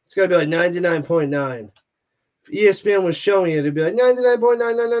 It's got to be like 99.9. ESPN was showing it, it'd be like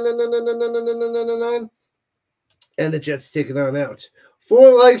 99.999999999, and the Jets take it on out.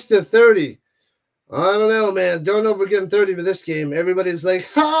 4 likes to 30. I don't know, man. Don't know if we're getting 30 for this game. Everybody's like,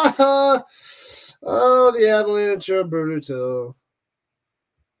 ha ha. Oh, the Avalanche are brutal.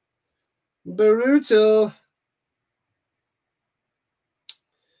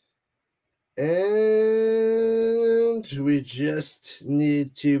 And we just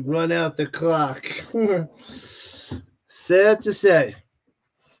need to run out the clock. Sad to say.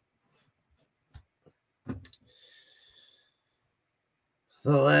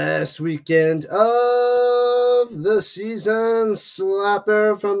 The last weekend of the season,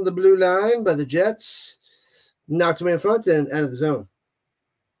 slapper from the blue line by the Jets. Knocked away in front and out of the zone.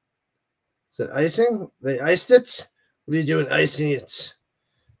 Is that icing? They iced it? What are you doing icing it?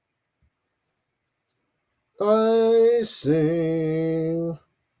 Icing.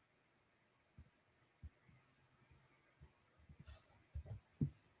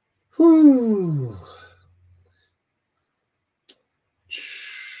 Whew.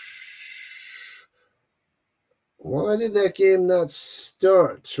 Why did that game not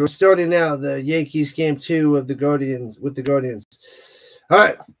start? We're starting now. The Yankees game 2 of the Guardians with the Guardians. All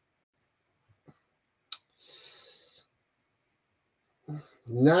right.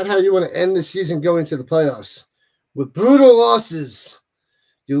 Not how you want to end the season going to the playoffs. With brutal losses.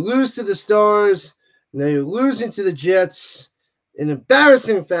 You lose to the Stars. Now you're losing to the Jets in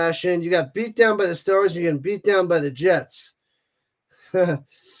embarrassing fashion. You got beat down by the Stars. You're getting beat down by the Jets. That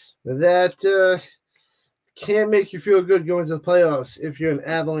can't make you feel good going to the playoffs if you're an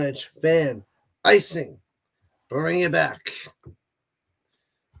Avalanche fan. Icing. Bring it back.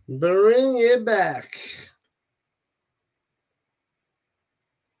 Bring it back.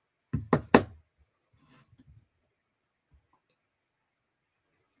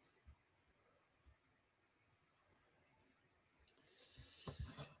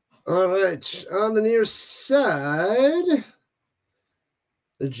 All right, on the near side,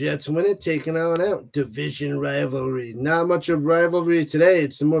 the Jets win it, taking on out. Division rivalry. Not much of rivalry today.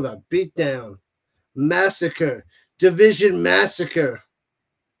 It's more of a beatdown. Massacre. Division massacre.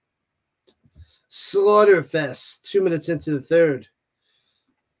 Slaughterfest. 2 minutes into the third.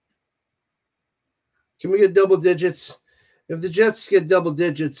 Can we get double digits? If the Jets get double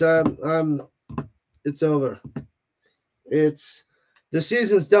digits, it's over. The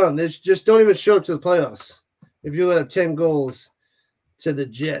season's done. They just don't even show up to the playoffs if you let up 10 goals to the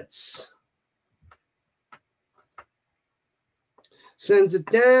Jets. Sends it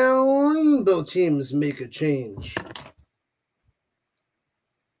down. Both teams make a change.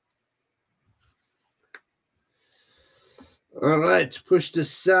 All right. Pushed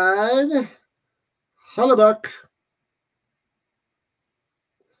aside. Hollebuck.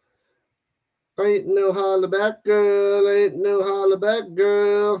 Ain't no holler back, girl. Ain't no holler back,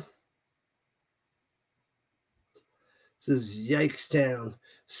 girl. This is Yikes Town.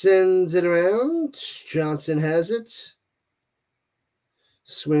 Sends it around. Johnson has it.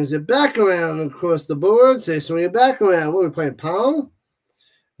 Swings it back around across the board. Say, swing it back around. What are we playing? Pong?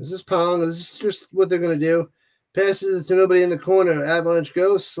 Is this Pong? Is this just what they're going to do? Passes it to nobody in the corner. Avalanche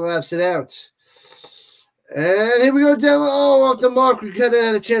goes, slaps it out. And here we go down. Oh, off the mark. We could have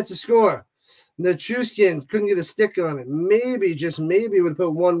had a chance to score. The Chuskin couldn't get a stick on it. Maybe, just maybe, would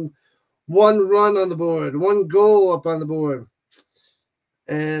put one run on the board, one goal up on the board.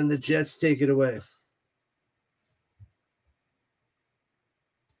 And the Jets take it away.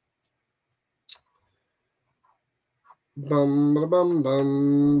 Bum, bum,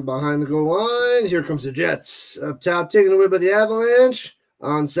 bum. Behind the goal line. Here comes the Jets. Up top, taken away by the Avalanche.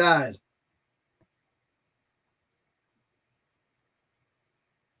 Onside.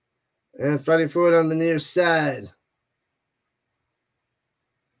 And fighting for it on the near side.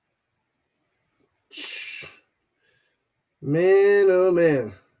 Man, oh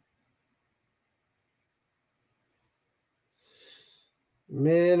man.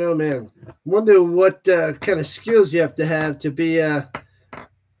 Man, oh man. Wonder what kind of skills you have to be a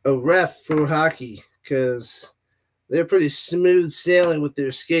ref for hockey, because they're pretty smooth sailing with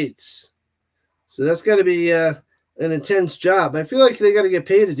their skates. So that's got to be an intense job. I feel like they got to get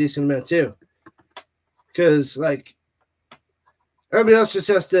paid a decent amount too, because like everybody else just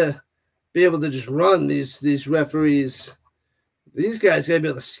has to be able to just run these referees. These guys got to be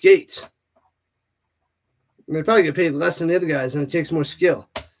able to skate. And they probably get paid less than the other guys, and it takes more skill.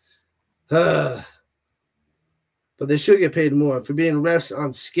 But they should get paid more for being refs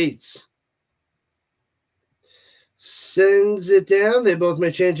on skates. Sends it down. They both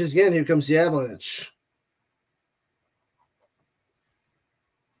make changes again. Here comes the Avalanche.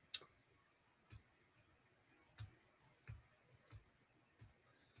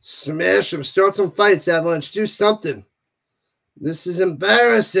 Smash them. Start some fights, Avalanche. Do something. This is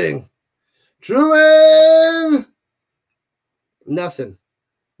embarrassing. Truman! Nothing.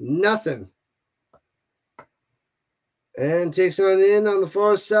 And takes it on in on the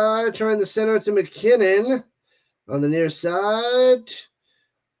far side, trying to center it to McKinnon. On the near side,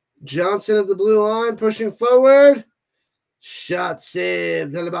 Johnson at the blue line, pushing forward. Shot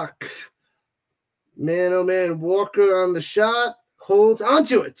saved. Hellebuck. Man, oh man, Walker on the shot. Holds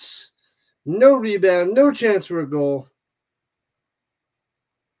onto it. No rebound, no chance for a goal.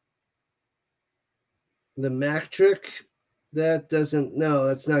 The Mac trick, that doesn't, no,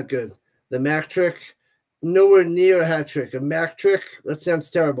 that's not good. The Mac trick, nowhere near a hat trick. A Mac trick, that sounds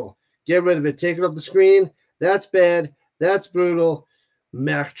terrible. Get rid of it. Take it off the screen. That's bad. That's brutal.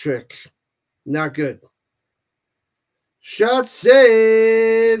 Mac trick, not good. Shot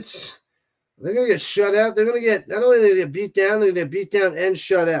saved. They're going to get shut out. They're going to get, not only are they going to get beat down, they're going to get beat down and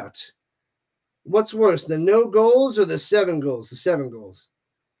shut out. What's worse, the no goals or the 7 goals? The 7 goals.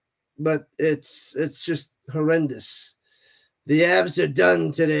 But it's just horrendous. The Avs are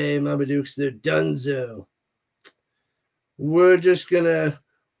done today, Mama Dukes. They're donezo. We're just going to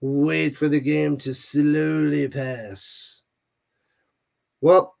wait for the game to slowly pass.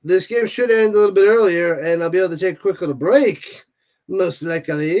 Well, this game should end a little bit earlier, and I'll be able to take a quick little break, most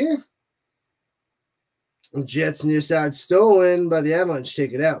likely. Jets near side stolen by the Avalanche.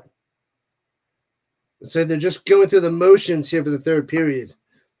 Take it out. So they're just going through the motions here for the third period.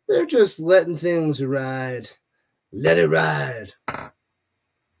 They're just letting things ride. Let it ride.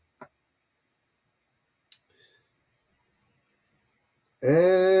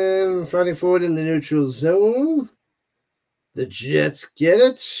 And fighting forward in the neutral zone. The Jets get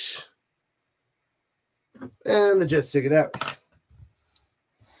it. And the Jets take it out.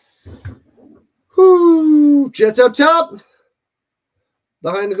 Whoo! Jets up top.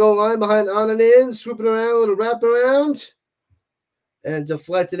 Behind the goal line, behind on and in. Swooping around, a little wrap around. And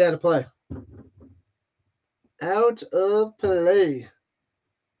deflected out of play. Out of play.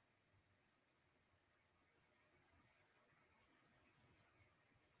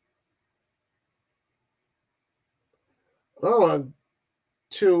 Oh, on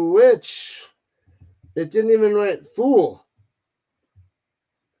Twitch, it didn't even write fool.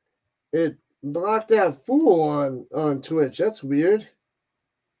 It blocked out fool on Twitch. That's weird.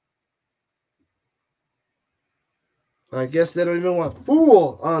 I guess they don't even want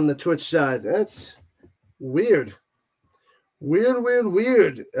fool on the Twitch side. That's weird.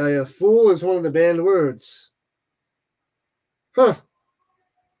 Weird. Fool is one of the banned words. Huh.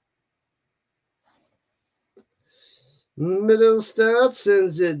 Middlestat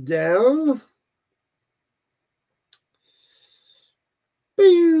sends it down.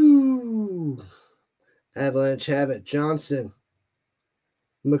 Pew! Avalanche have it. Johnson.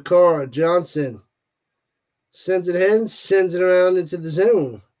 McCarr. Johnson. Sends it in. Sends it around into the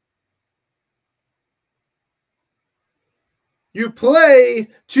zone. You play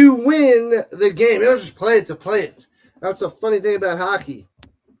to win the game. You don't just play it to play it. That's a funny thing about hockey.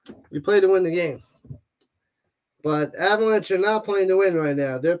 You play to win the game. But Avalanche are not playing to win right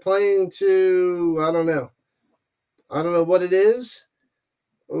now. They're playing to, I don't know. I don't know what it is.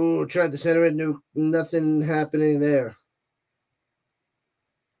 Oh, tried to center it. No, nothing happening there.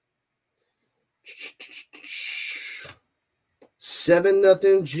 Seven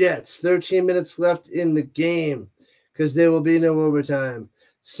nothing Jets. 13 minutes left in the game because there will be no overtime.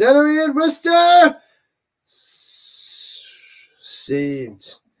 Centering it, Rister.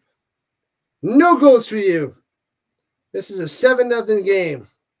 Saved. No goals for you. This is a 7-0 game.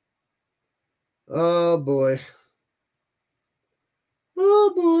 Oh, boy.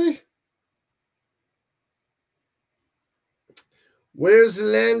 Oh, boy. Where's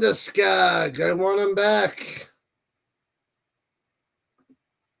Landeskog? I want him back.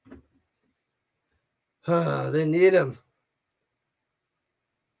 They need him.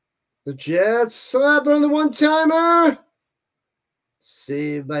 The Jets slap on the one-timer.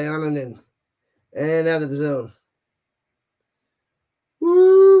 Saved by Ananen. And out of the zone.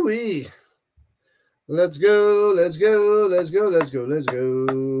 Woo-wee. Let's go, let's go, let's go, let's go, let's go,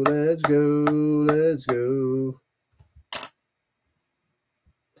 let's go, let's go.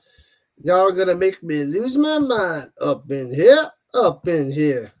 Y'all gonna make me lose my mind. Up in here, up in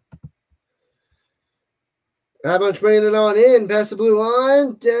here. Avalanche bringing it on in, past the blue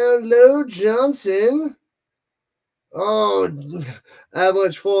line, down low, Johnson. Oh,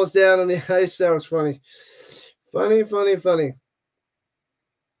 Avalanche falls down on the ice. That was funny. Funny, funny, funny.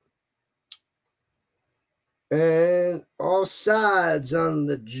 And offsides on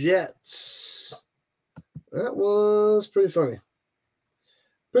the Jets. That was pretty funny.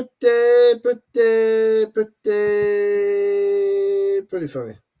 Pretty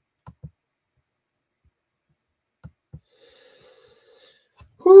funny.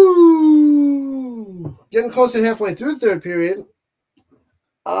 Whoo! Getting close to halfway through the third period.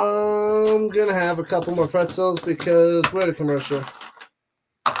 I'm going to have a couple more pretzels because we're at a commercial.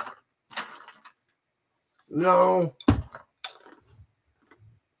 No.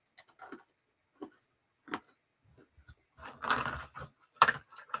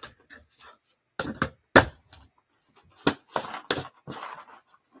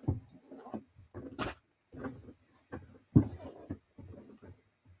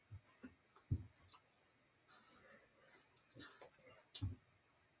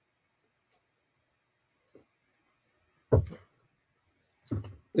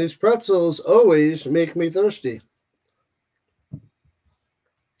 These pretzels always make me thirsty.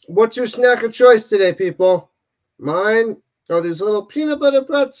 What's your snack of choice today, people? Mine are these little peanut butter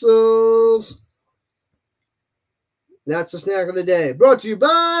pretzels. That's the snack of the day. Brought to you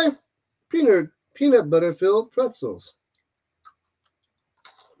by peanut butter filled pretzels.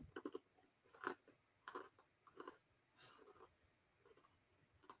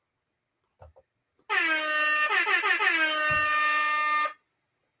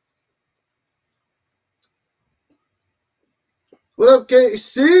 Well, okay,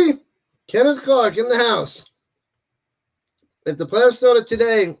 see? Kenneth Clark in the house. If the playoffs started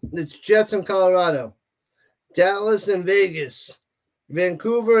today, it's Jets in Colorado, Dallas and Vegas,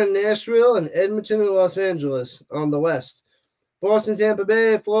 Vancouver and Nashville, and Edmonton and Los Angeles on the West. Boston, Tampa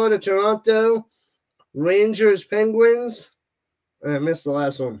Bay, Florida, Toronto, Rangers, Penguins. I missed the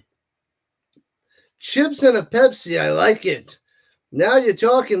last one. Chips and a Pepsi. I like it. Now you're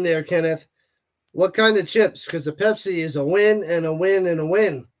talking there, Kenneth. What kind of chips? Because the Pepsi is a win and a win and a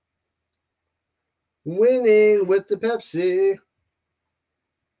win. Winning with the Pepsi.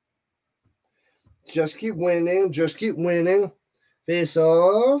 Just keep winning. Just keep winning. Face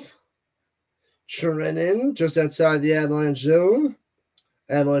off. Trenton just outside the Avalanche zone.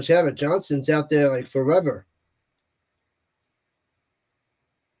 Avalanche have it. Johnson's out there like forever.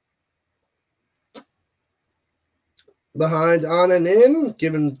 Behind on and in.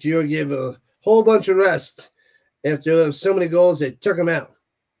 Giving Georgiev a whole bunch of rest. After so many goals, they took him out.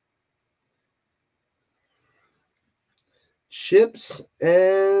 Chips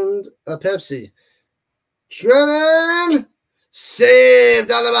and a Pepsi. Trenton saved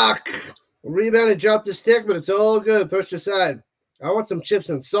on the block. Rebounded, dropped the stick, but it's all good. Pushed aside. I want some chips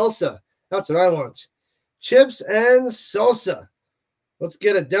and salsa. That's what I want. Chips and salsa. Let's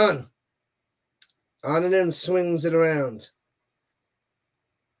get it done. On and in, swings it around.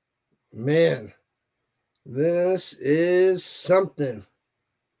 Man, this is something.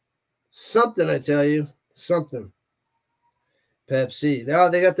 Something, I tell you. Something. Pepsi. Oh,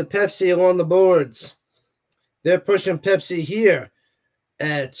 they got the Pepsi along the boards. They're pushing Pepsi here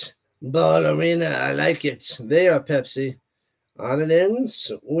at Ball Arena. I like it. They are Pepsi. On it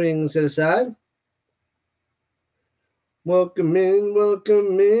ends. Wings to the side. Welcome in,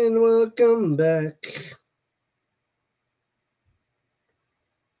 welcome back.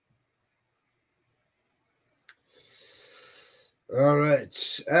 All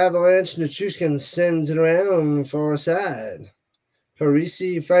right. Avalanche. Nichushkin sends it around far side.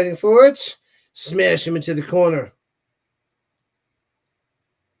 Parisi fighting for it. Smash him into the corner.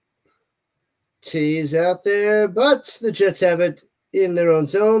 Tease out there, but the Jets have it in their own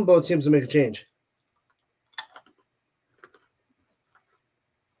zone. Both teams will make a change.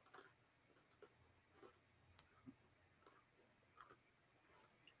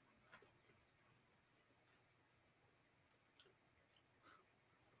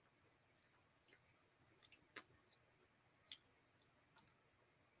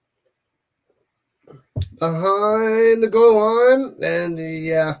 Behind the goal line, and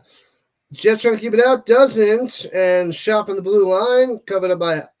the Jets trying to keep it out, doesn't, and shop in the blue line, covered up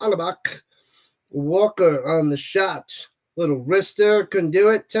by Alabak. Walker on the shot. Little wrister, couldn't do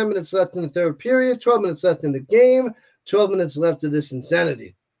it. 10 minutes left in the third period, 12 minutes left in the game, 12 minutes left of this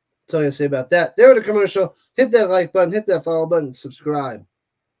insanity. That's all I gotta say about that. There with the commercial. Hit that like button, hit that follow button, subscribe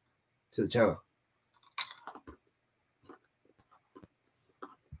to the channel.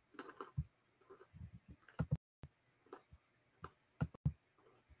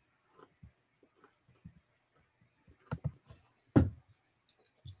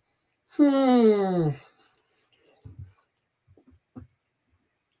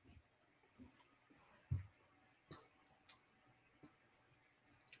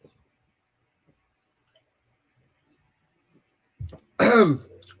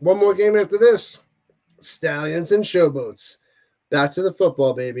 One more game after this. Stallions and Showboats. Back to the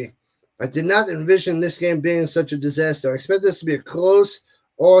football, baby. I did not envision this game being such a disaster. I expect this to be a close,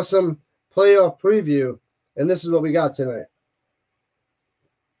 awesome playoff preview. And this is what we got tonight.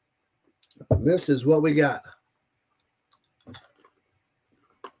 This is what we got.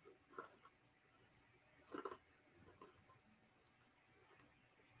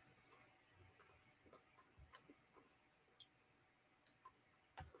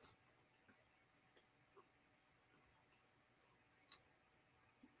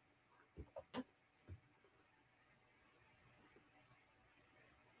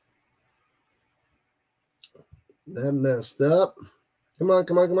 That messed up. Come on.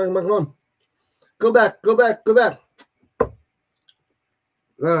 Go back. All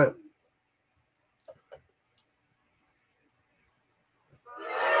right.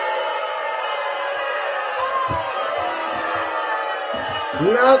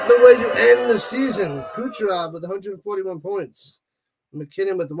 Not the way you end the season. Kucherov with 141 points.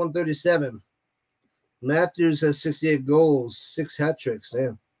 McKinnon with the 137. Matthews has 68 goals, 6 hat tricks.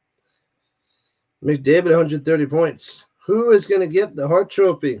 Damn. McDavid, 130 points. Who is going to get the Hart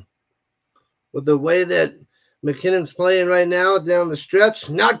Trophy? With the way that McKinnon's playing right now down the stretch,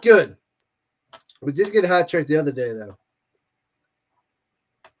 not good. We did get a hat trick the other day, though.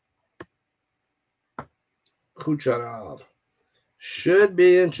 Kucherov. Should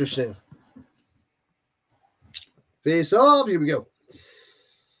be interesting. Face off. Here we go.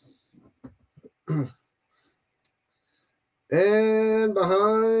 And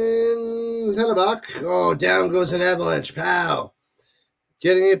behind Hellebuck. Oh, down goes an Avalanche. Pow.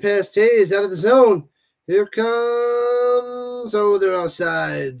 Getting it past Tays out of the zone. Here comes. Oh, they're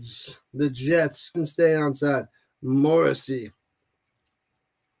offsides. The Jets can stay onside. Morrissey.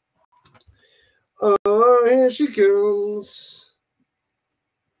 Oh, here she comes.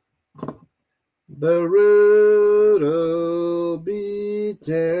 Baruto beat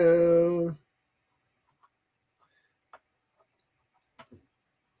down.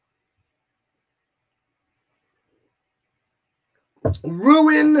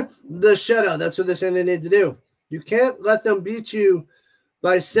 Ruin the shutout. That's what this ending need to do. You can't let them beat you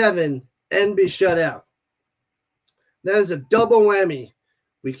by 7 and be shut out. That is a double whammy.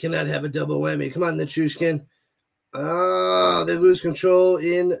 We cannot have a double whammy. Come on, Nichushkin. Oh, they lose control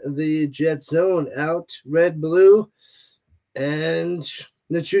in the Jet zone. Out, red, blue. And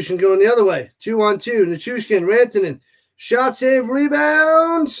Nichushkin going the other way. 2-on-2. Nichushkin, Rantanen. Shot, save,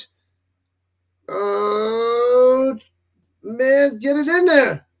 rebound. Oh, man, get it in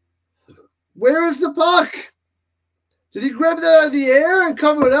there. Where is the puck? Did he grab that out of the air and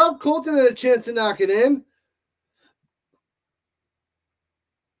cover it up? Colton had a chance to knock it in.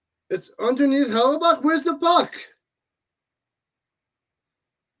 It's underneath Hellebuck. Where's the puck?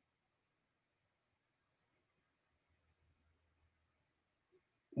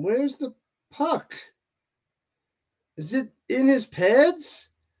 Where's the puck? Is it in his pads?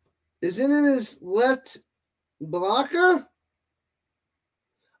 Is it in his left blocker?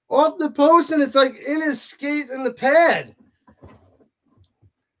 Off the post, and it's like in his skate in the pad.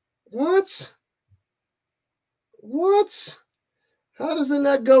 What? What? How does it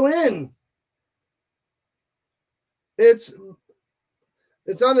not go in? It's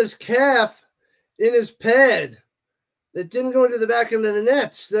on his calf in his pad. It didn't go into the back of the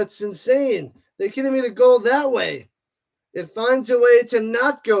nets. That's insane. They can't even get a goal that way. It finds a way to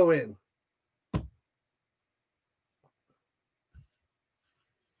not go in.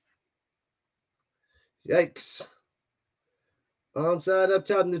 Yikes. Onside up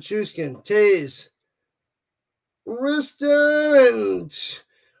top, Nichushkin. Taze. Wrister and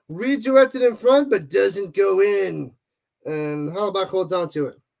redirected in front, but doesn't go in. And Halbach holds on to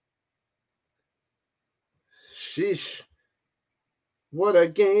it. Sheesh. What a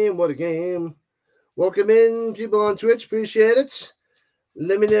game. What a game. Welcome in, people on Twitch. Appreciate it.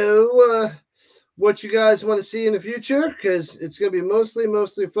 Let me know what you guys want to see in the future, because it's going to be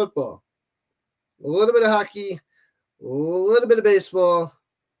mostly football. A little bit of hockey, a little bit of baseball,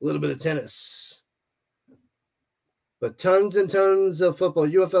 a little bit of tennis. But tons and tons of football.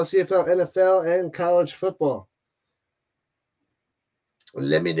 UFL, CFL, NFL, and college football.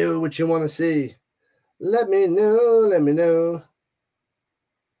 Let me know what you want to see. Let me know. Let me know.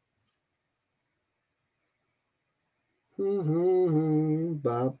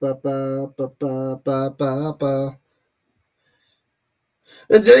 Ba, ba, ba, ba, ba, ba, ba, ba.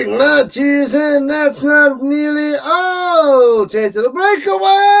 And take my tears, and that's not nearly all. Chance to the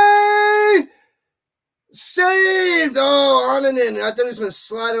breakaway. Saved. Oh, on and in. I thought he was going to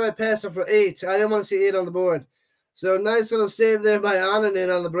slide away past him for 8. I didn't want to see 8 on the board. So nice little save there by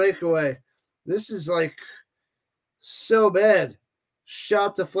Onanen on the breakaway. This is like so bad.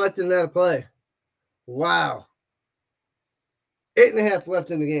 Shot deflected in that play. Wow. 8.5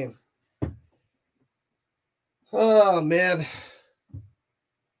 left in the game. Oh, man.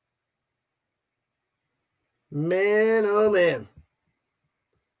 Man, oh, man.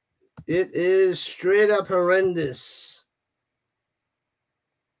 It is straight up horrendous.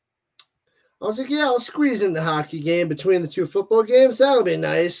 I was like, yeah, I'll squeeze in the hockey game between the 2 football games. That'll be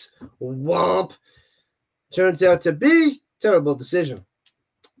nice. Womp. Turns out to be terrible decision.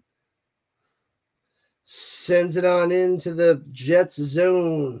 Sends it on into the Jets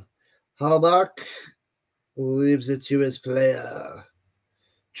zone. Halbach leaves it to his player.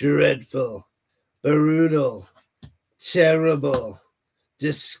 Dreadful. Brutal. Terrible.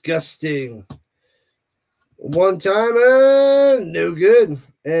 Disgusting. One-timer. No good.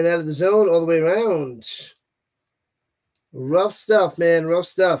 And out of the zone all the way around. Rough stuff, man. Rough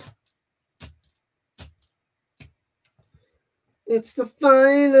stuff. It's the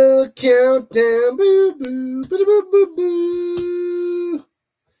final countdown. Boo, boo, boo, boo, boo, boo.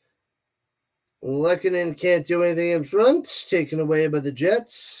 Lekanen can't do anything in front. Taken away by the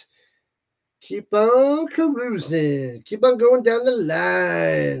Jets. Keep on cruising. Keep on going down the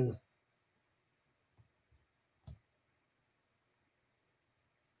line.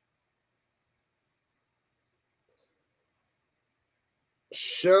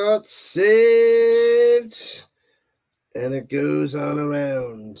 Shot saved. And it goes on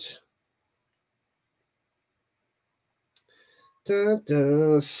around. Dun,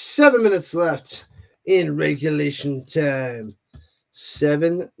 dun. 7 minutes left in regulation time.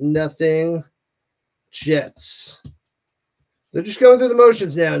 7-0 Jets. They're just going through the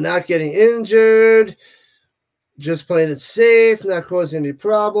motions now, not getting injured, just playing it safe, not causing any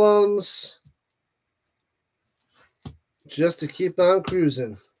problems, just to keep on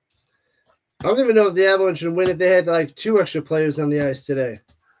cruising. I don't even know if the Avalanche would win if they had like 2 extra players on the ice today.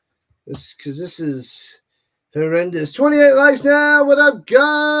 Because this is horrendous. 28 likes now. What up,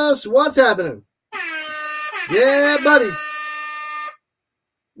 Gus? What's happening? Yeah, buddy.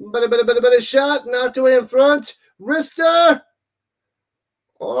 But shot knocked away in front. Wrister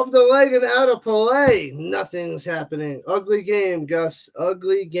off the leg and out of play. Nothing's happening. Ugly game, Gus.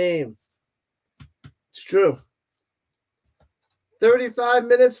 Ugly game. It's true. 35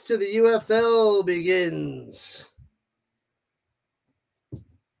 minutes to the UFL begins.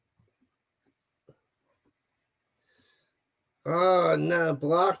 Oh, no.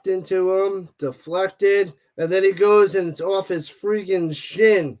 Blocked into him. Deflected. And then he goes and it's off his freaking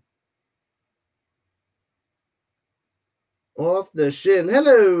shin. Off the shin.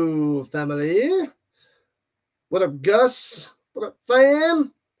 Hello, family. What up, Gus? What up,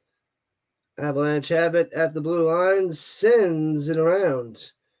 fam? Avalanche have it at the blue line. Sends it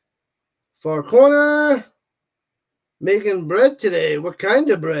around. Far corner. Making bread today. What kind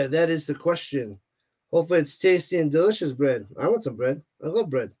of bread? That is the question. Hopefully it's tasty and delicious bread. I want some bread. I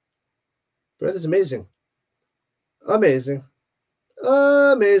love bread. Bread is amazing. Amazing.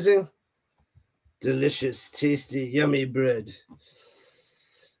 Amazing. Delicious, tasty, yummy bread.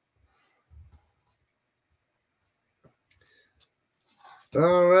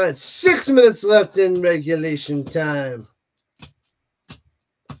 All right, 6 minutes left in regulation time.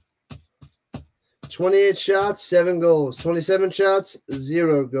 28 shots, 7 goals. 27 shots,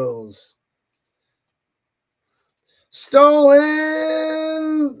 0 goals. Stolen!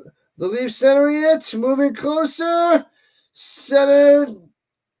 The Leafs centering it, moving closer. Centered.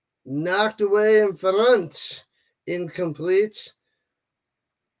 Knocked away in front. Incomplete.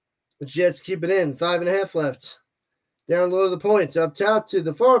 The Jets keep it in. 5.5 left. Down low to the point. Up top to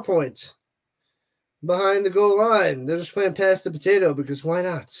the far point. Behind the goal line. They're just playing past the potato because why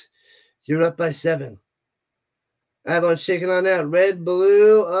not? You're up by 7. Avalanche taking on out. Red,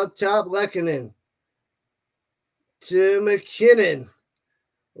 blue, up top, Lehkonen. To McKinnon.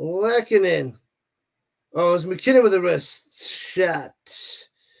 Lehkonen. Oh, it was McKinnon with a wrist shot.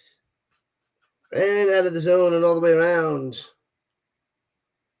 And out of the zone and all the way around.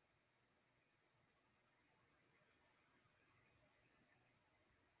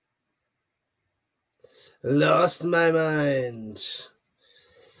 Lost my mind.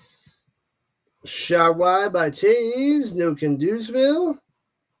 Shot wide by Taze. No Conduceville.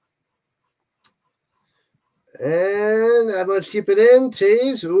 And Avalanche keep it in.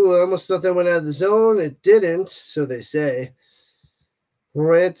 Taze. Ooh, I almost thought that went out of the zone. It didn't, so they say.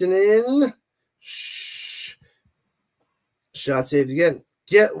 Rantanen. Shot saved again.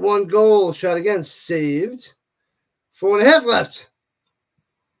 Get 1 goal. Shot again. Saved. 4.5 left.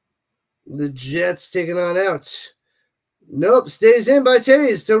 The Jets taking on out. Nope. Stays in by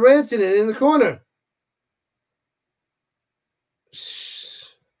Taze to Rantanen in the corner.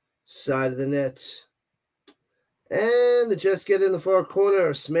 Side of the net. And the Jets get in the far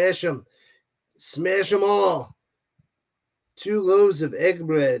corner. Smash them. Smash them all. 2 loaves of egg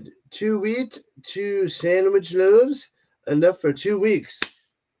bread. 2 wheat. 2 sandwich loaves. Enough for 2 weeks.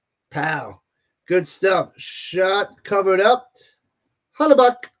 Pow. Good stuff. Shot covered up.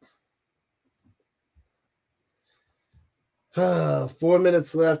 $100. 4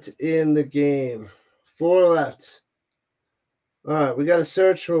 minutes left in the game. 4 left. All right, we got to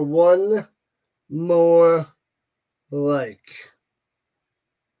search for one more like.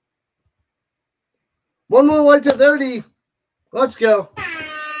 One more like to 30. Let's go.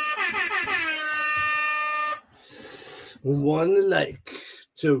 One like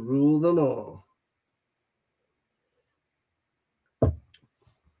to rule them all.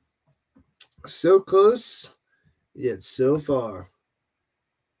 So close, yet so far.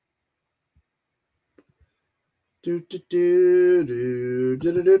 Do do do do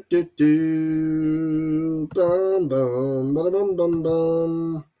do do do do. Bum bum bum bum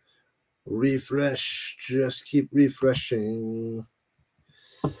bum. Refresh. Just keep refreshing.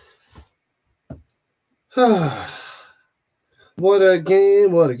 What a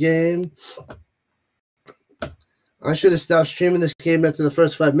game! What a game! I should have stopped streaming this game after the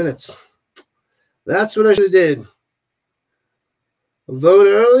first 5 minutes. That's what I should have did. Vote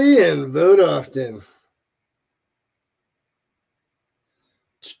early and vote often.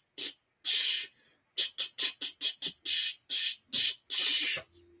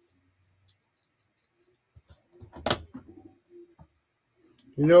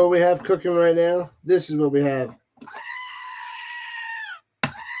 You know what we have cooking right now? This is what we have.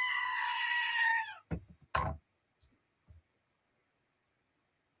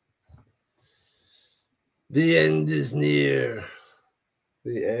 The end is near.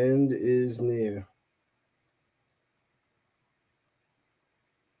 The end is near.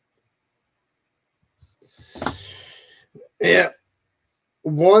 Yeah.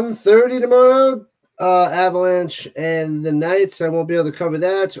 1:30 tomorrow. Avalanche and the Knights. I won't be able to cover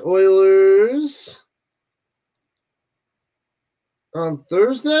that. Oilers on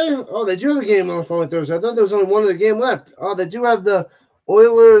Thursday. Oh, they do have a game on the following Thursday. I thought there was only one of the game left. Oh, they do have the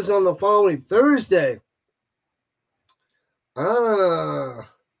Oilers on the following Thursday.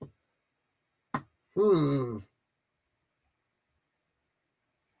 Ah.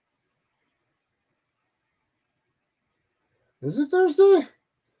 Is it Thursday?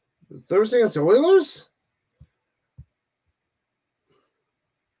 Thursday against the Oilers?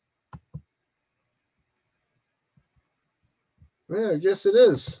 Yeah, I guess it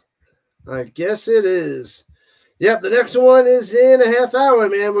is. I guess it is. Yep, the next one is in a half hour,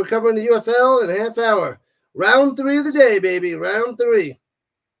 man. We're covering the UFL in a half hour. Round 3 of the day, baby. Round 3.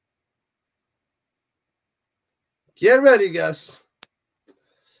 Get ready, Gus.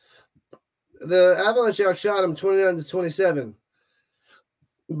 The Avalanche outshot them 29-27.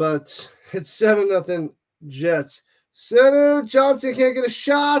 But it's 7-0 Jets. Center Johnson can't get a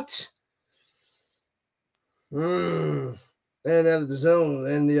shot. And out of the zone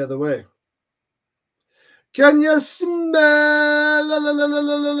and the other way. Can you smell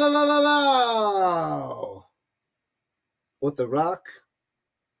what the Rock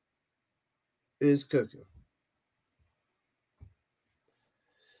is cooking?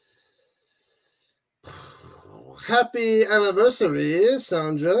 Happy anniversary,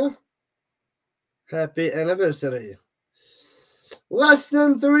 Sandra. Happy anniversary. Less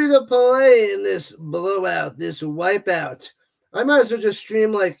than 3 to play in this blowout, this wipeout. I might as well just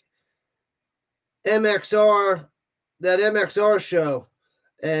stream like MXR, that MXR show,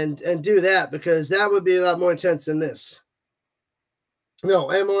 and do that, because that would be a lot more intense than this. No,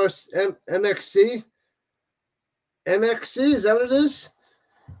 MXC? MXC, is that what it is?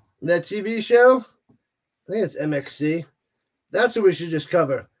 That TV show? I think it's MXC. That's what we should just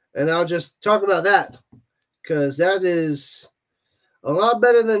cover. And I'll just talk about that, because that is a lot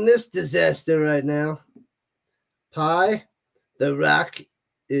better than this disaster right now. Pie. The Rock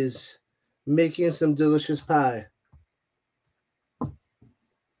is making some delicious pie.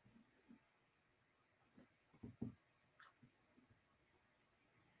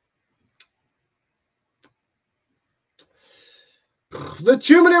 The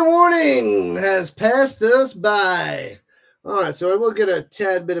 2-minute warning has passed us by. All right, so I will get a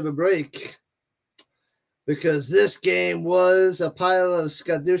tad bit of a break, because this game was a pile of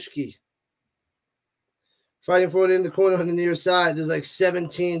skadushki. Fighting for it in the corner on the near side. There's like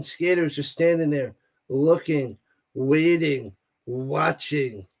 17 skaters just standing there, looking, waiting,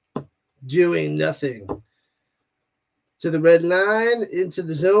 watching, doing nothing. To the red line, into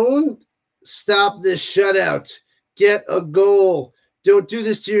the zone. Stop this shutout. Get a goal. Don't do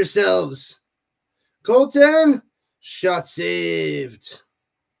this to yourselves. Colton, shot saved.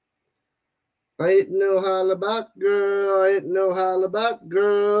 I ain't no holla back, girl. I ain't no holla back,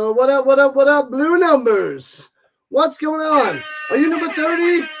 girl. What up, what up, what up, blue numbers? What's going on? Are you number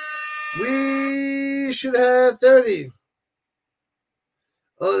 30? We should have 30.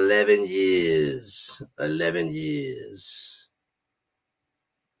 11 years. 11 years.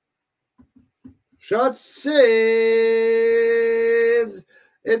 Shot saved.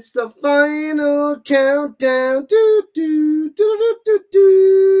 It's the final countdown. Do, do, do, do, do,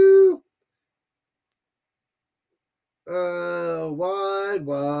 do. Wide,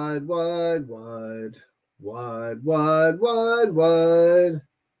 wide, wide, wide, wide, wide, wide, wide.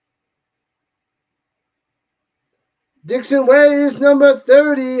 Dixon Way is number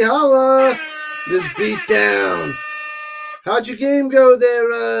 30. Holla. This beat down. How'd your game go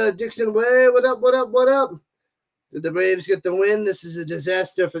there, Dixon Way? What up, what up, what up? Did the Braves get the win? This is a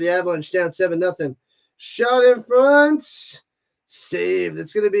disaster for the Avalanche, down 7-0. Shot in front. Saved.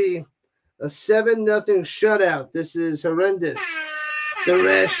 It's going to be a 7-0 shutout. This is horrendous. The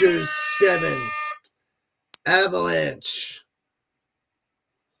Rashers 7. Avalanche.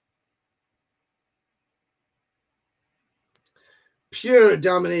 Pure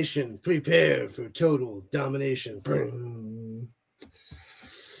domination. Prepare for total domination. 5-4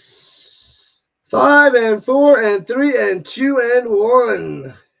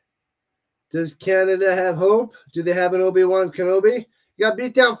 3-2-1. Does Canada have hope? Do they have an Obi-Wan Kenobi? You got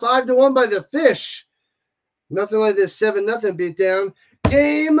beat down 5-1 by the Fish. Nothing like this 7-0 beatdown.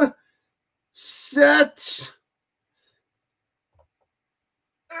 Game, set.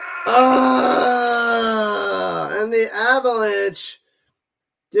 And the Avalanche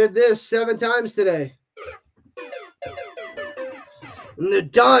did this 7 times today. And they're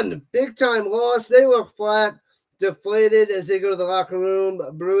done. Big time loss. They look flat, deflated as they go to the locker room.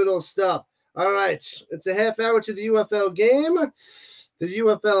 Brutal stuff. All right. It's a half hour to the UFL game, the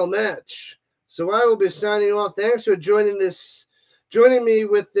UFL match. So I will be signing off. Thanks for joining me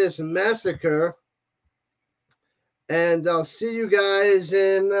with this massacre. And I'll see you guys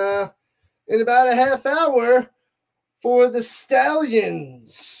in about a half hour for the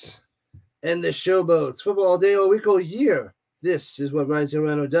Stallions and the Showboats. Football all day, all week, all year. This is what Rising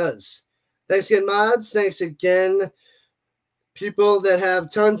Rhino does. Thanks again, mods. Thanks again, people that have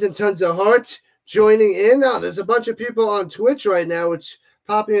tons and tons of heart joining in. Now, there's a bunch of people on Twitch right now, which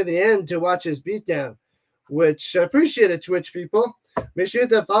popping at the end to watch this beatdown, which I appreciate it, Twitch people. Make sure you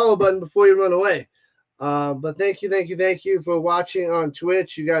hit that follow button before you run away. But thank you for watching on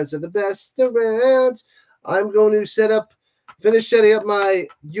Twitch. You guys are the best around. I'm going to finish setting up my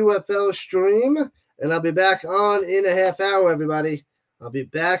UFL stream, and I'll be back on in a half hour, everybody. I'll be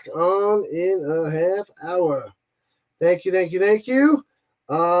back on in a half hour. Thank you, thank you, thank you.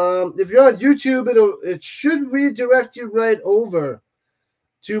 If you're on YouTube, it should redirect you right over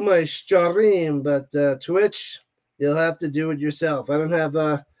to my stream, but Twitch, you'll have to do it yourself. I don't have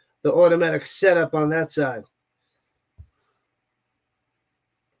the automatic setup on that side.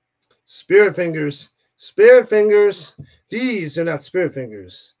 Spirit fingers. Spirit fingers. These are not spirit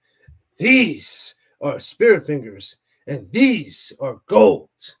fingers. These are spirit fingers. And these are gold.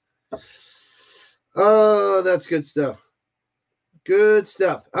 Oh, that's good stuff. Good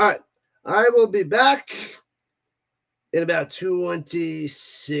stuff. All right. I will be back in about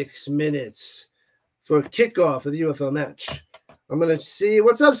 26 minutes for kickoff of the UFL match. I'm going to see.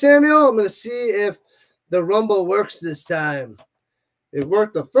 What's up, Samuel? I'm going to see if the Rumble works this time. It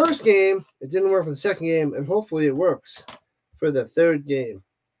worked the first game. It didn't work for the second game. And hopefully it works for the third game.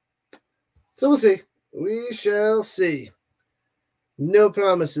 So we'll see. We shall see. No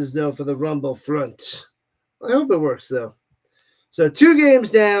promises, though, for the Rumble front. I hope it works, though. So 2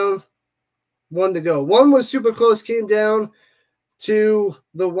 games down, 1 to go. One was super close, came down to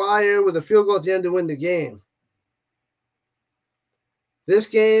the wire with a field goal at the end to win the game. This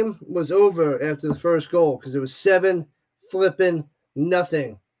game was over after the first goal because it was 7-0.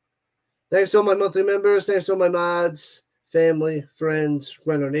 Thanks to all my monthly members. Thanks to all my mods, family, friends,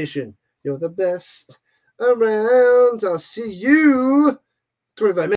 Rhino Nation. You're the best around. I'll see you 25 minutes.